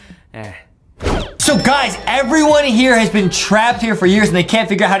 So guys, everyone here has been trapped here for years and they can't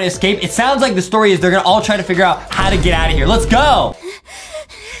figure out how to escape. It sounds like the story is they're gonna all try to figure out how to get out of here. Let's go!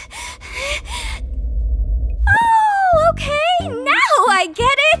 Oh, okay, now I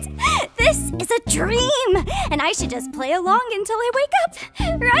get it! This is a dream, and I should just play along until I wake up,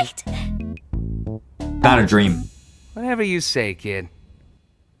 right? Not a dream. Whatever you say, kid.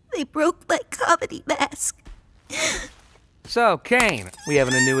 They broke my comedy mask. So, Kane, we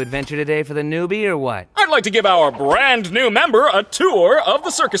having a new adventure today for the newbie or what? I'd like to give our brand new member a tour of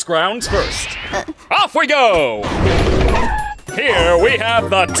the circus grounds first. Off we go! Here we have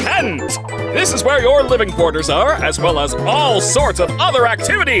the tent. This is where your living quarters are, as well as all sorts of other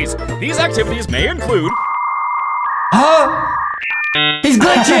activities. These activities may include... Huh? He's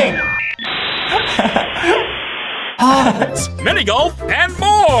glitching! mini golf and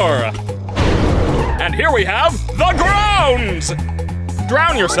more! And here we have the grounds!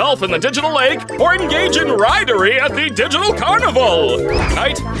 Drown yourself in the digital lake or engage in ridery at the digital carnival.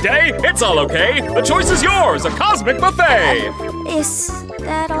 Night, day, it's all okay. The choice is yours, a cosmic buffet. Is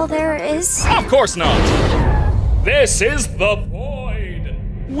that all there is? Of course not. This is the void.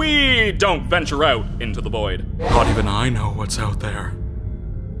 We don't venture out into the void. Not even I know what's out there.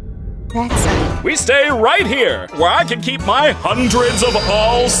 We stay right here, where I can keep my hundreds of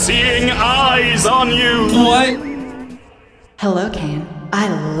all-seeing eyes on you. What? Hello, Kane. I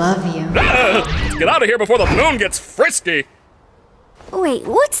love you. Let's get out of here before the moon gets frisky. Wait,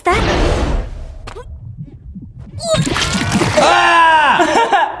 what's that?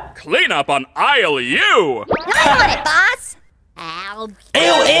 Ah! Clean up on aisle U. Got it, boss. Ow. Ew,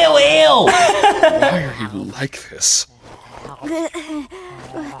 ew, ew. Why are you like this?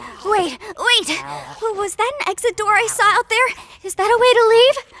 Wait. Was that an exit door I saw out there? Is that a way to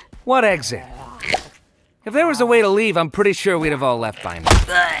leave? What exit? If there was a way to leave, I'm pretty sure we'd have all left by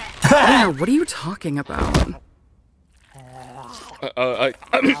now. What are you talking about?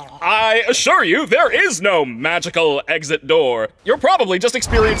 I assure you, there is no magical exit door. You're probably just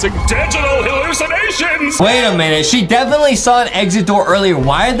experiencing digital hallucinations! Wait a minute, she definitely saw an exit door earlier.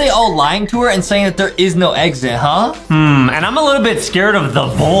 Why are they all lying to her and saying that there is no exit, huh? And I'm a little bit scared of the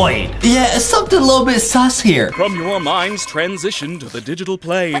void. Yeah, something a little bit sus here. From your mind's transition to the digital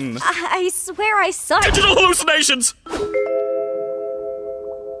plane. I swear I saw it. Digital hallucinations!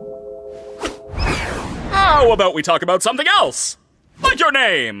 How about we talk about something else? Like your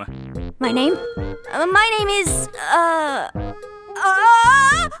name! My name? My name is, oh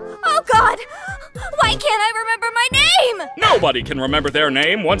God! Why can't I remember my name? Nobody can remember their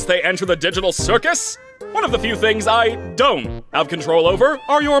name once they enter the digital circus. One of the few things I don't have control over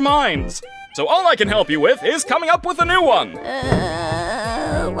are your minds. So all I can help you with is coming up with a new one.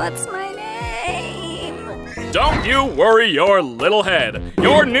 What's my name? Don't you worry your little head.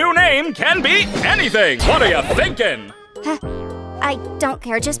 Your new name can be anything. What are you thinking? I don't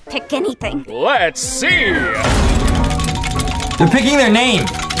care, just pick anything. Let's see. They're picking their name.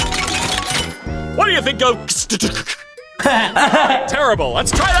 What do you think of... Terrible,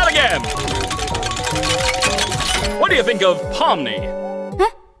 let's try that again. What do you think of Pomni?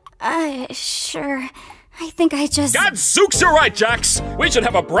 Sure. I think I just... Gadzooks, you're right, Jax! We should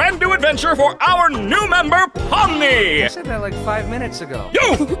have a brand new adventure for our new member, Pomni! I said that like 5 minutes ago.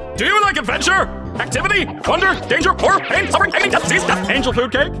 You! Do you like adventure? Activity? Wonder? Danger? Horror? Pain? Suffering? Agony? Death? Disease? Death? Angel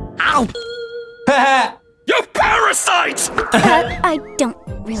food cake? Ow! You parasite! I don't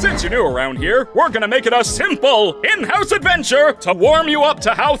really... Since you're new around here, we're gonna make it a simple, in-house adventure to warm you up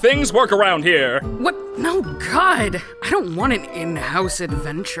to how things work around here. What? No, God. I don't want an in-house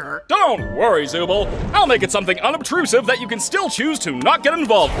adventure. Don't worry, Zooble. I'll make it something unobtrusive that you can still choose to not get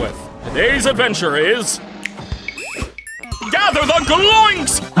involved with. Today's adventure is... Gather the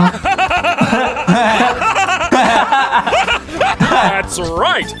gloinks! That's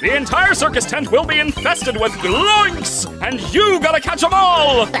right! The entire circus tent will be infested with gloinks! And you gotta catch them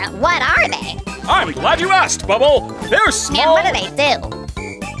all! But what are they? I'm glad you asked, Bubble! They're small... And what do they do?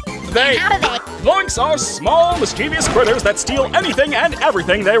 How do they... Gloinks are small, mischievous critters that steal anything and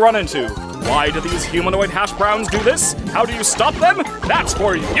everything they run into. Why do these humanoid hash browns do this? How do you stop them? That's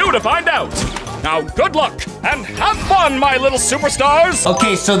for you to find out! Now, good luck, and have fun, my little superstars!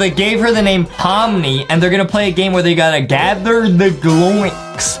 Okay, so they gave her the name Pomni, and they're gonna play a game where they gotta gather the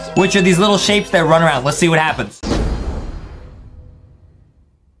gloinks, which are these little shapes that run around. Let's see what happens.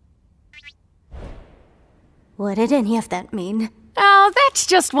 What did any of that mean? Oh, that's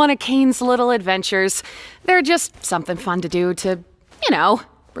just one of Kane's little adventures. They're just something fun to do to, you know,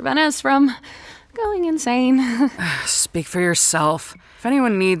 prevent us from going insane. Speak for yourself. If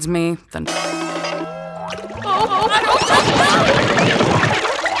anyone needs me, then...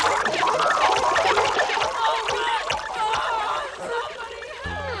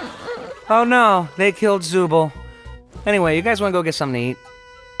 Oh no, they killed Zooble. Anyway, you guys want to go get something to eat?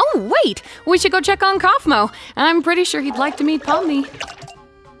 Oh, wait! We should go check on Kaufmo. I'm pretty sure he'd like to meet Pomni.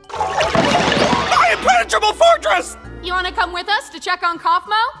 My impenetrable fortress! You want to come with us to check on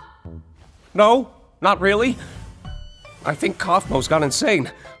Kaufmo? No, not really. I think Kaufmo's gone insane.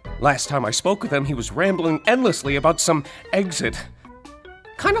 Last time I spoke with him, he was rambling endlessly about some exit.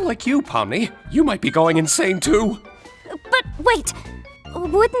 Kinda like you, Pomni. You might be going insane too. But wait,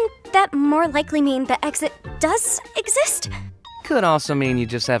 wouldn't that more likely mean the exit does exist? Could also mean you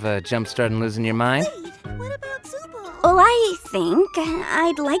just have a jump start and losing your mind. Well, I think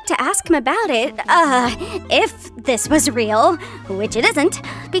I'd like to ask him about it, if this was real, which it isn't,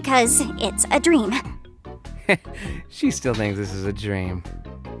 because it's a dream. She still thinks this is a dream.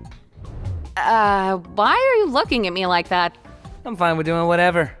 Why are you looking at me like that? I'm fine with doing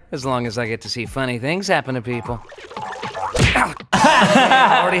whatever, as long as I get to see funny things happen to people.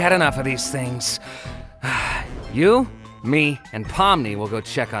 I've already had enough of these things. You, me, and Pomni will go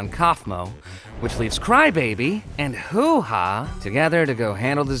check on Kaufmo, which leaves Crybaby and Hoo-Ha together to go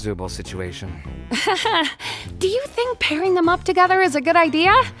handle the Zooble situation. Do you think pairing them up together is a good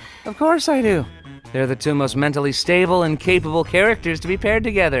idea? Of course I do. They're the two most mentally stable and capable characters to be paired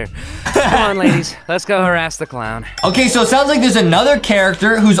together. Come on, ladies, let's go harass the clown. Okay, so it sounds like there's another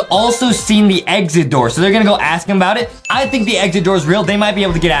character who's also seen the exit door, so they're gonna go ask him about it. I think the exit door is real. They might be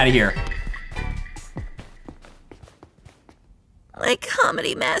able to get out of here. My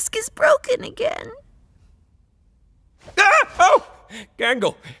comedy mask is broken again. Ah! Oh!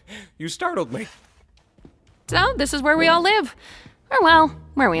 Gangle, you startled me. So, this is where we all live. Or well,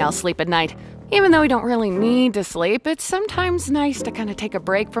 where we all sleep at night. Even though we don't really need to sleep, it's sometimes nice to kind of take a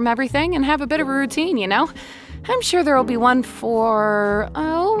break from everything and have a bit of a routine, you know? I'm sure there'll be one for...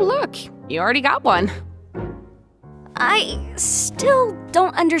 Oh, look, you already got one. I still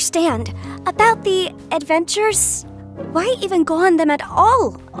don't understand. About the adventures, why even go on them at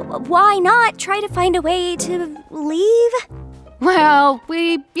all? Why not try to find a way to leave? Well,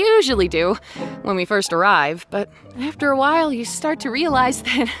 we usually do when we first arrive, but after a while you start to realize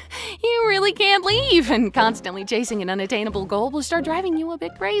that you really can't leave, and constantly chasing an unattainable goal will start driving you a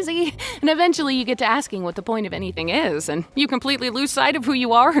bit crazy. And eventually you get to asking what the point of anything is, and you completely lose sight of who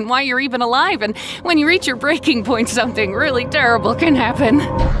you are and why you're even alive, and when you reach your breaking point, something really terrible can happen.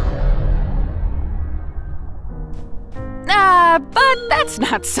 But that's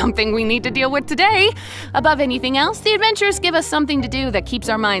not something we need to deal with today. Above anything else, the adventures give us something to do that keeps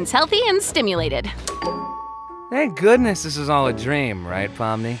our minds healthy and stimulated. Thank goodness this is all a dream, right,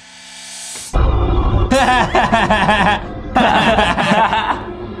 Pomni?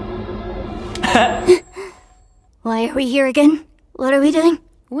 Why are we here again? What are we doing?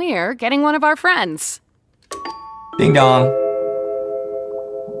 We're getting one of our friends. Ding dong.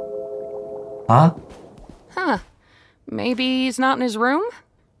 Huh? Huh. Maybe he's not in his room?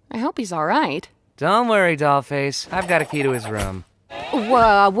 I hope he's all right. Don't worry, Dollface. I've got a key to his room.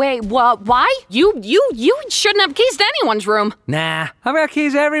 Wait, why? You shouldn't have keys to anyone's room. Nah, I've got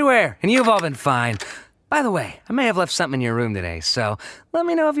keys everywhere, and you've all been fine. By the way, I may have left something in your room today, so let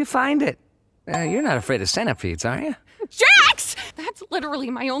me know if you find it. You're not afraid of centipedes, are you? Jax! That's literally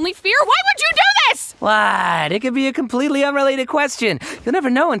my only fear. Why would you do this? What? It could be a completely unrelated question. You'll never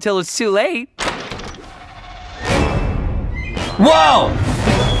know until it's too late. Whoa!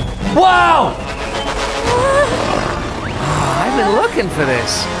 Whoa! Oh, I've been looking for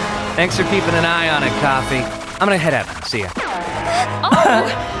this. Thanks for keeping an eye on it, Coffee. I'm gonna head out. See ya. Oh,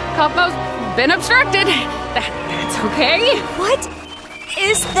 Kaufmo's been obstructed. That's okay. What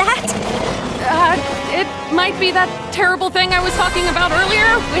is that? It might be that terrible thing I was talking about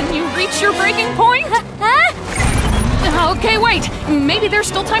earlier when you reach your breaking point. Okay, wait. Maybe there's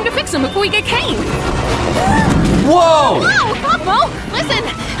still time to fix him if we get Kane. Whoa! Whoa, Kaufmo! Listen,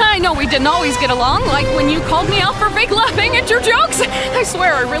 I know we didn't always get along, like when you called me out for fake laughing at your jokes. I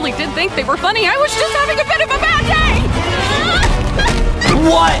swear I really did think they were funny. I was just having a bit of a bad day.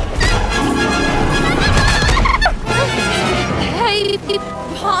 What? Hey,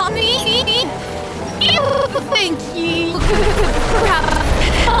 Pommy. Thank you.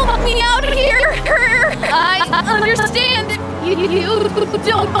 Help me out here. I understand you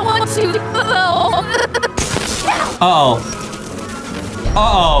don't want to. Uh-oh.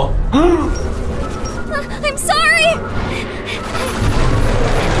 Uh-oh. I'm sorry!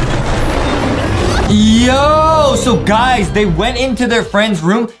 Yo! So guys, they went into their friend's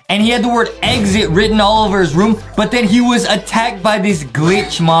room and he had the word exit written all over his room, but then he was attacked by this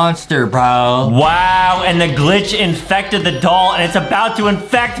glitch monster, bro. Wow, and the glitch infected the doll and it's about to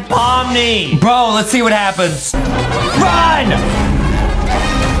infect Pomni! Bro, let's see what happens. Run!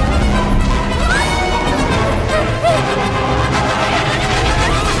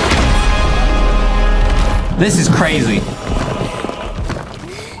 This is crazy.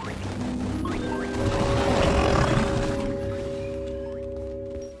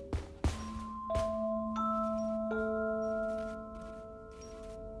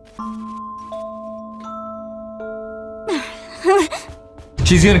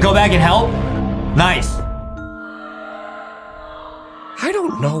 She's gonna go back and help? Nice. I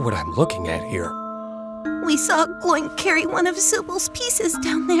don't know what I'm looking at here. We saw Gloink carry one of Zubal's pieces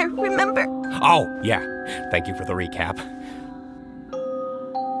down there, remember? Oh, yeah. Thank you for the recap.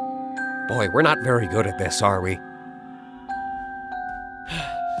 Boy, we're not very good at this, are we?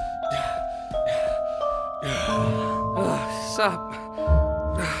 Sup,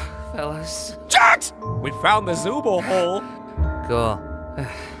 fellas? Jax! We found the Zubal hole. Cool.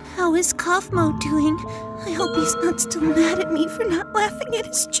 How is Kaufmo doing? I hope he's not still mad at me for not laughing at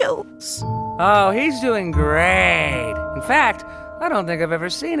his jokes. Oh, he's doing great. In fact, I don't think I've ever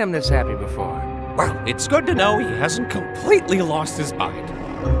seen him this happy before. Well, it's good to know he hasn't completely lost his mind.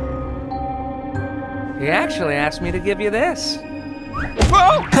 He actually asked me to give you this.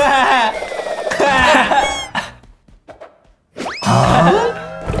 Whoa!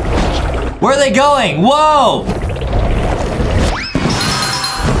 Where are they going? Whoa!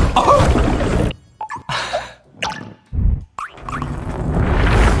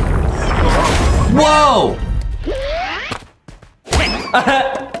 Whoa!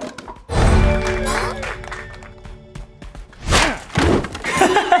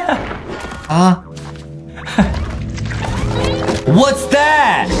 What's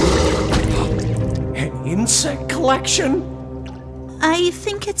that? An insect collection? I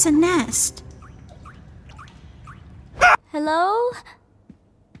think it's a nest. Hello?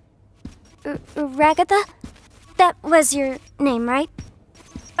 Ragatha? That was your name, right?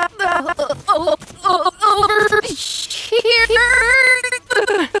 Over here.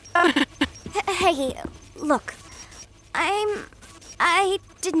 Hey, look. I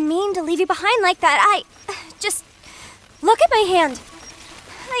didn't mean to leave you behind like that. Just look at my hand.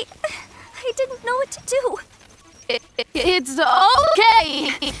 I didn't know what to do. It's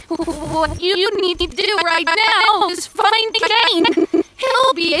okay. What you need to do right now is find Kane.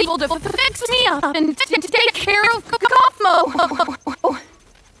 He'll be able to fix me up and take care of Kaufmo.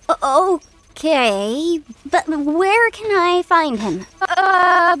 Okay, but where can I find him?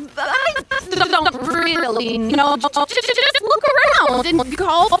 I don't really know. Just look around and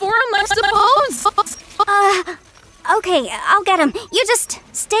call for him, I suppose. Okay, I'll get him. You just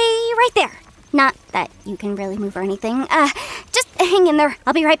stay right there. Not that you can really move or anything. Just hang in there.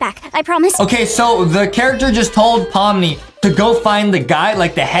 I'll be right back. I promise. Okay, so the character just told Pomni to go find the guy,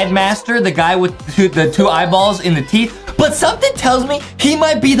 like the headmaster, the guy with the two eyeballs in the teeth. But something tells me he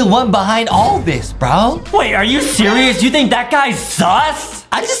might be the one behind all this, bro. Wait, are you serious? You think that guy's sus?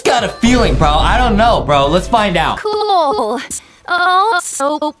 I just got a feeling, bro. I don't know, bro. Let's find out. Cool.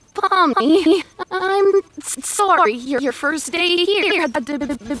 So, Pomni, I'm sorry your first day here had to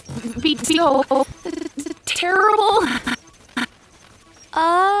be so terrible.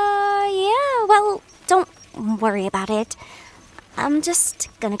 Yeah, well, don't worry about it. I'm just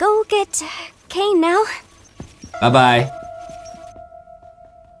gonna go get Kane now. Bye-bye.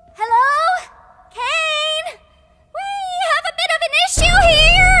 Hello? Kane? We have a bit of an issue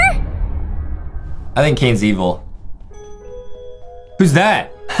here! I think Kane's evil. Who's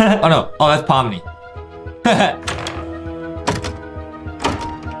that? Oh no, oh that's Pomni.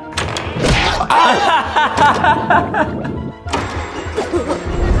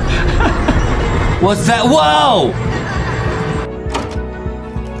 What's that? Whoa!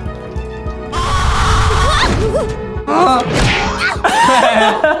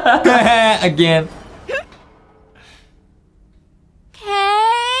 Again.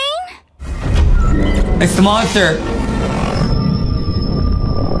 Kane? It's the monster.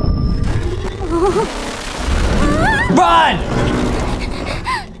 Run!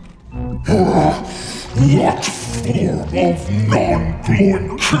 What form of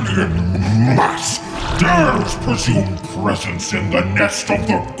non-Gloinkinian mass dares presume presence in the nest of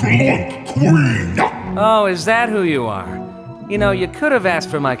the Gloink Queen? Oh, is that who you are? You know, you could have asked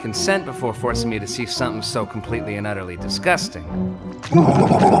for my consent before forcing me to see something so completely and utterly disgusting.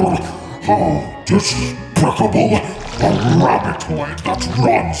 How despicable! A rabbitoid that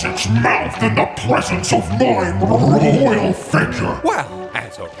runs its mouth in the presence of my royal figure! Well,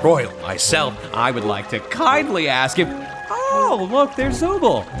 as a royal myself, I would like to kindly ask if... Oh, look, there's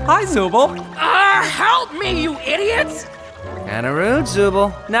Zooble. Hi, Zooble. Help me, you idiots! Kinda rude,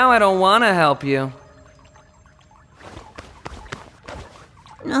 Zooble. Now I don't want to help you.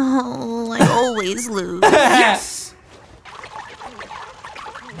 No, I always lose. Yes!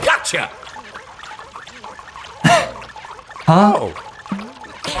 Gotcha! Huh? Oh.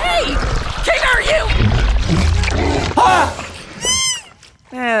 Hey! King, are you?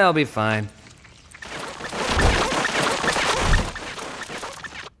 I'll be fine.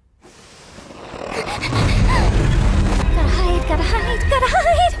 Gotta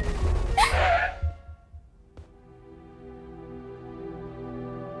hide!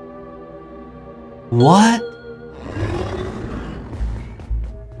 What?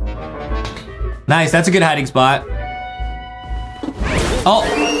 Nice, that's a good hiding spot. Oh!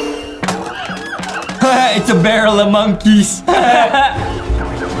 It's a barrel of monkeys.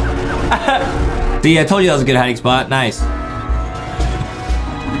 See, I told you that was a good hiding spot. Nice.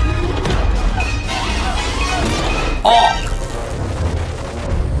 Oh!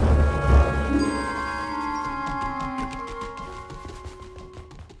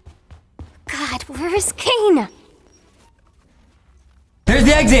 God, where is Kane? There's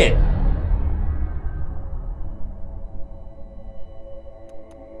the exit!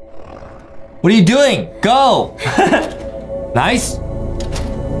 What are you doing? Go! Nice.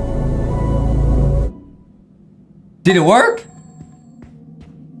 Did it work?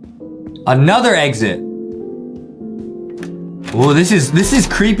 Another exit. Whoa, this is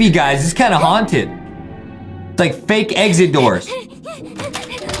creepy, guys. This is kind of haunted. It's like fake exit doors.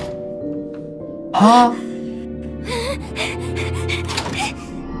 Huh?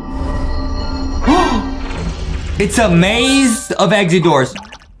 It's a maze of exit doors.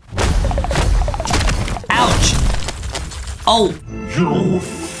 Ouch! Oh! You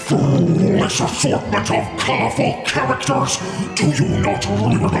foolish assortment of colorful characters! Do you not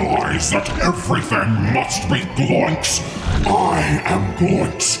realize that everything must be Gloinks? I am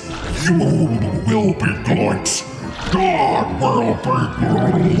Gloinks. You will be Gloinks. God will be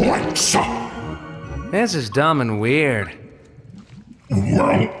Gloinks. This is dumb and weird.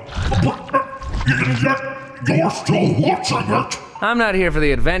 Well, yet you're still watching it. I'm not here for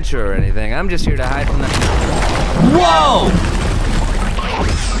the adventure or anything. I'm just here to hide from the... Whoa!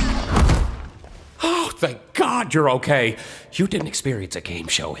 Oh, thank God you're okay. You didn't experience a game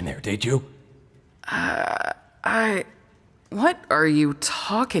show in there, did you? What are you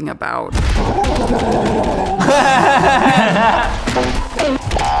talking about?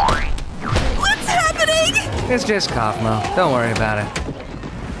 What's happening? It's just Kaufmo. Don't worry about it.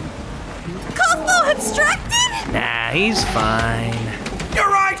 Kaufmo abstracted? Nah, he's fine. You're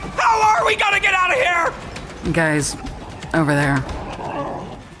right! How are we gonna get out of here? Guys, over there.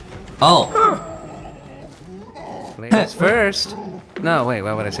 Oh. Ladies first. No, wait,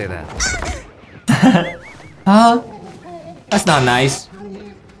 why would I say that? Huh? That's not nice.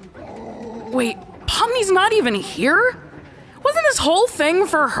 Wait, Pomni's not even here? Wasn't this whole thing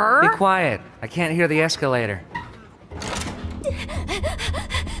for her? Be quiet. I can't hear the escalator.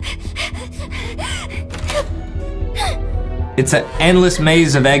 It's an endless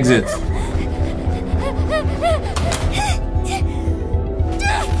maze of exits.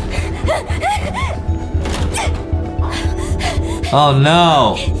 Oh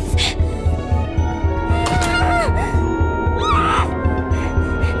no!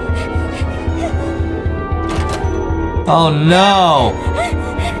 Oh no!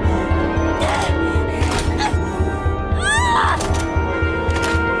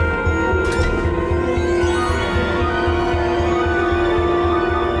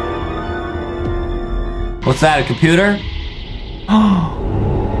 What's that, a computer?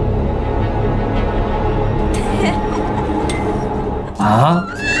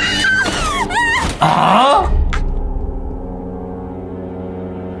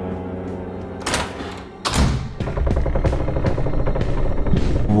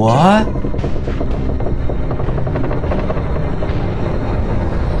 What?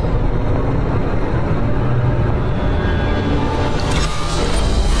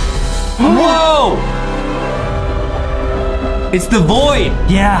 Whoa! It's the void!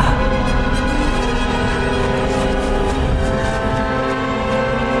 Yeah.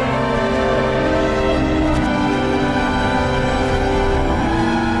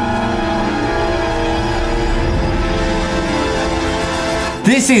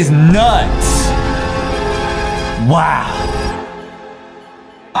 This is nuts! Wow.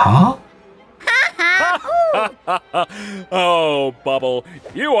 Huh? Oh, Bubble,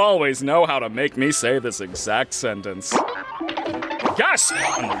 you always know how to make me say this exact sentence. Gasp!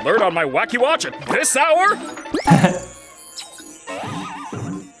 An alert on my Wacky Watch at this hour?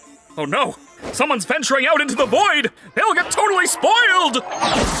 Oh no! Someone's venturing out into the void! They'll get totally spoiled!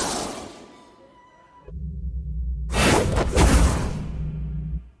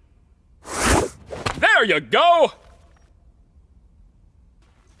 There you go!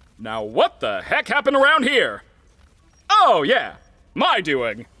 Now what the heck happened around here? Oh yeah, my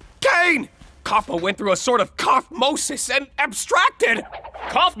doing. Kane! Kaufmo went through a sort of kaufmosis and abstracted!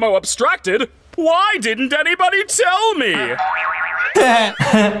 Kaufmo abstracted? Why didn't anybody tell me?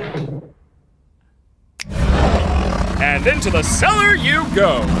 And into the cellar you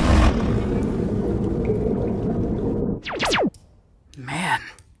go. Man,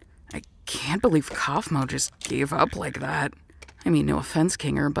 I can't believe Kaufmo just gave up like that. I mean, no offense,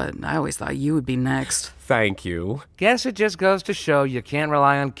 Kinger, but I always thought you would be next. Thank you. Guess it just goes to show you can't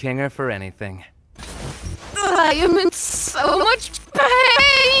rely on Kinger for anything. I am in so much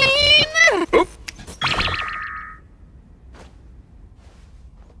pain! Oop.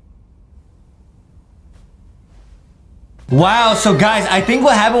 Wow, so guys, I think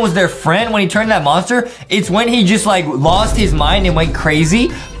what happened was their friend, when he turned that monster, it's when he just like lost his mind and went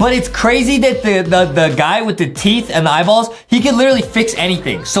crazy. But it's crazy that the guy with the teeth and the eyeballs, he can literally fix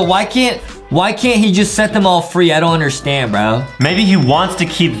anything. So why can't he just set them all free? I don't understand, bro. Maybe he wants to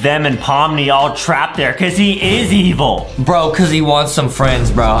keep them and Pomni all trapped there because he is evil. Bro, because he wants some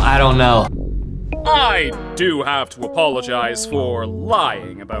friends, bro. I don't know. I do have to apologize for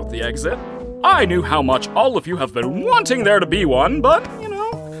lying about the exit. I knew how much all of you have been wanting there to be one, but, you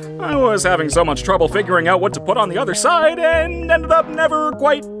know, I was having so much trouble figuring out what to put on the other side and ended up never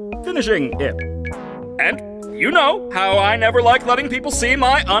quite finishing it. And you know how I never like letting people see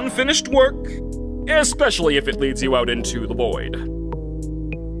my unfinished work, especially if it leads you out into the void.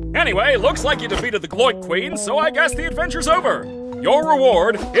 Anyway, looks like you defeated the Gloik Queen, so I guess the adventure's over. Your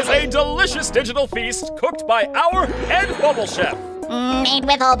reward is a delicious digital feast cooked by our head bubble chef. Made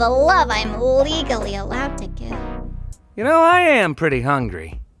with all the love I'm legally allowed to give. You know, I am pretty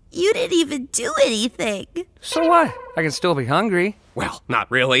hungry. You didn't even do anything. So what? I can still be hungry. Well, not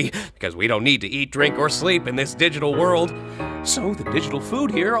really, because we don't need to eat, drink, or sleep in this digital world. So the digital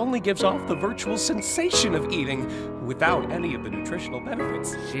food here only gives off the virtual sensation of eating without any of the nutritional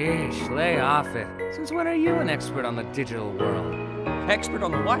benefits. Sheesh, lay off it. Since when are you an expert on the digital world? Expert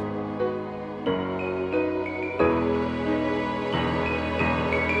on the what?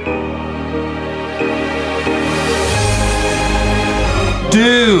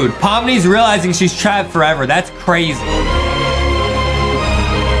 Dude, Pomni's realizing she's trapped forever. That's crazy.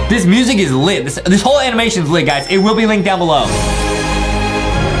 This music is lit. This whole animation's lit, guys. It will be linked down below.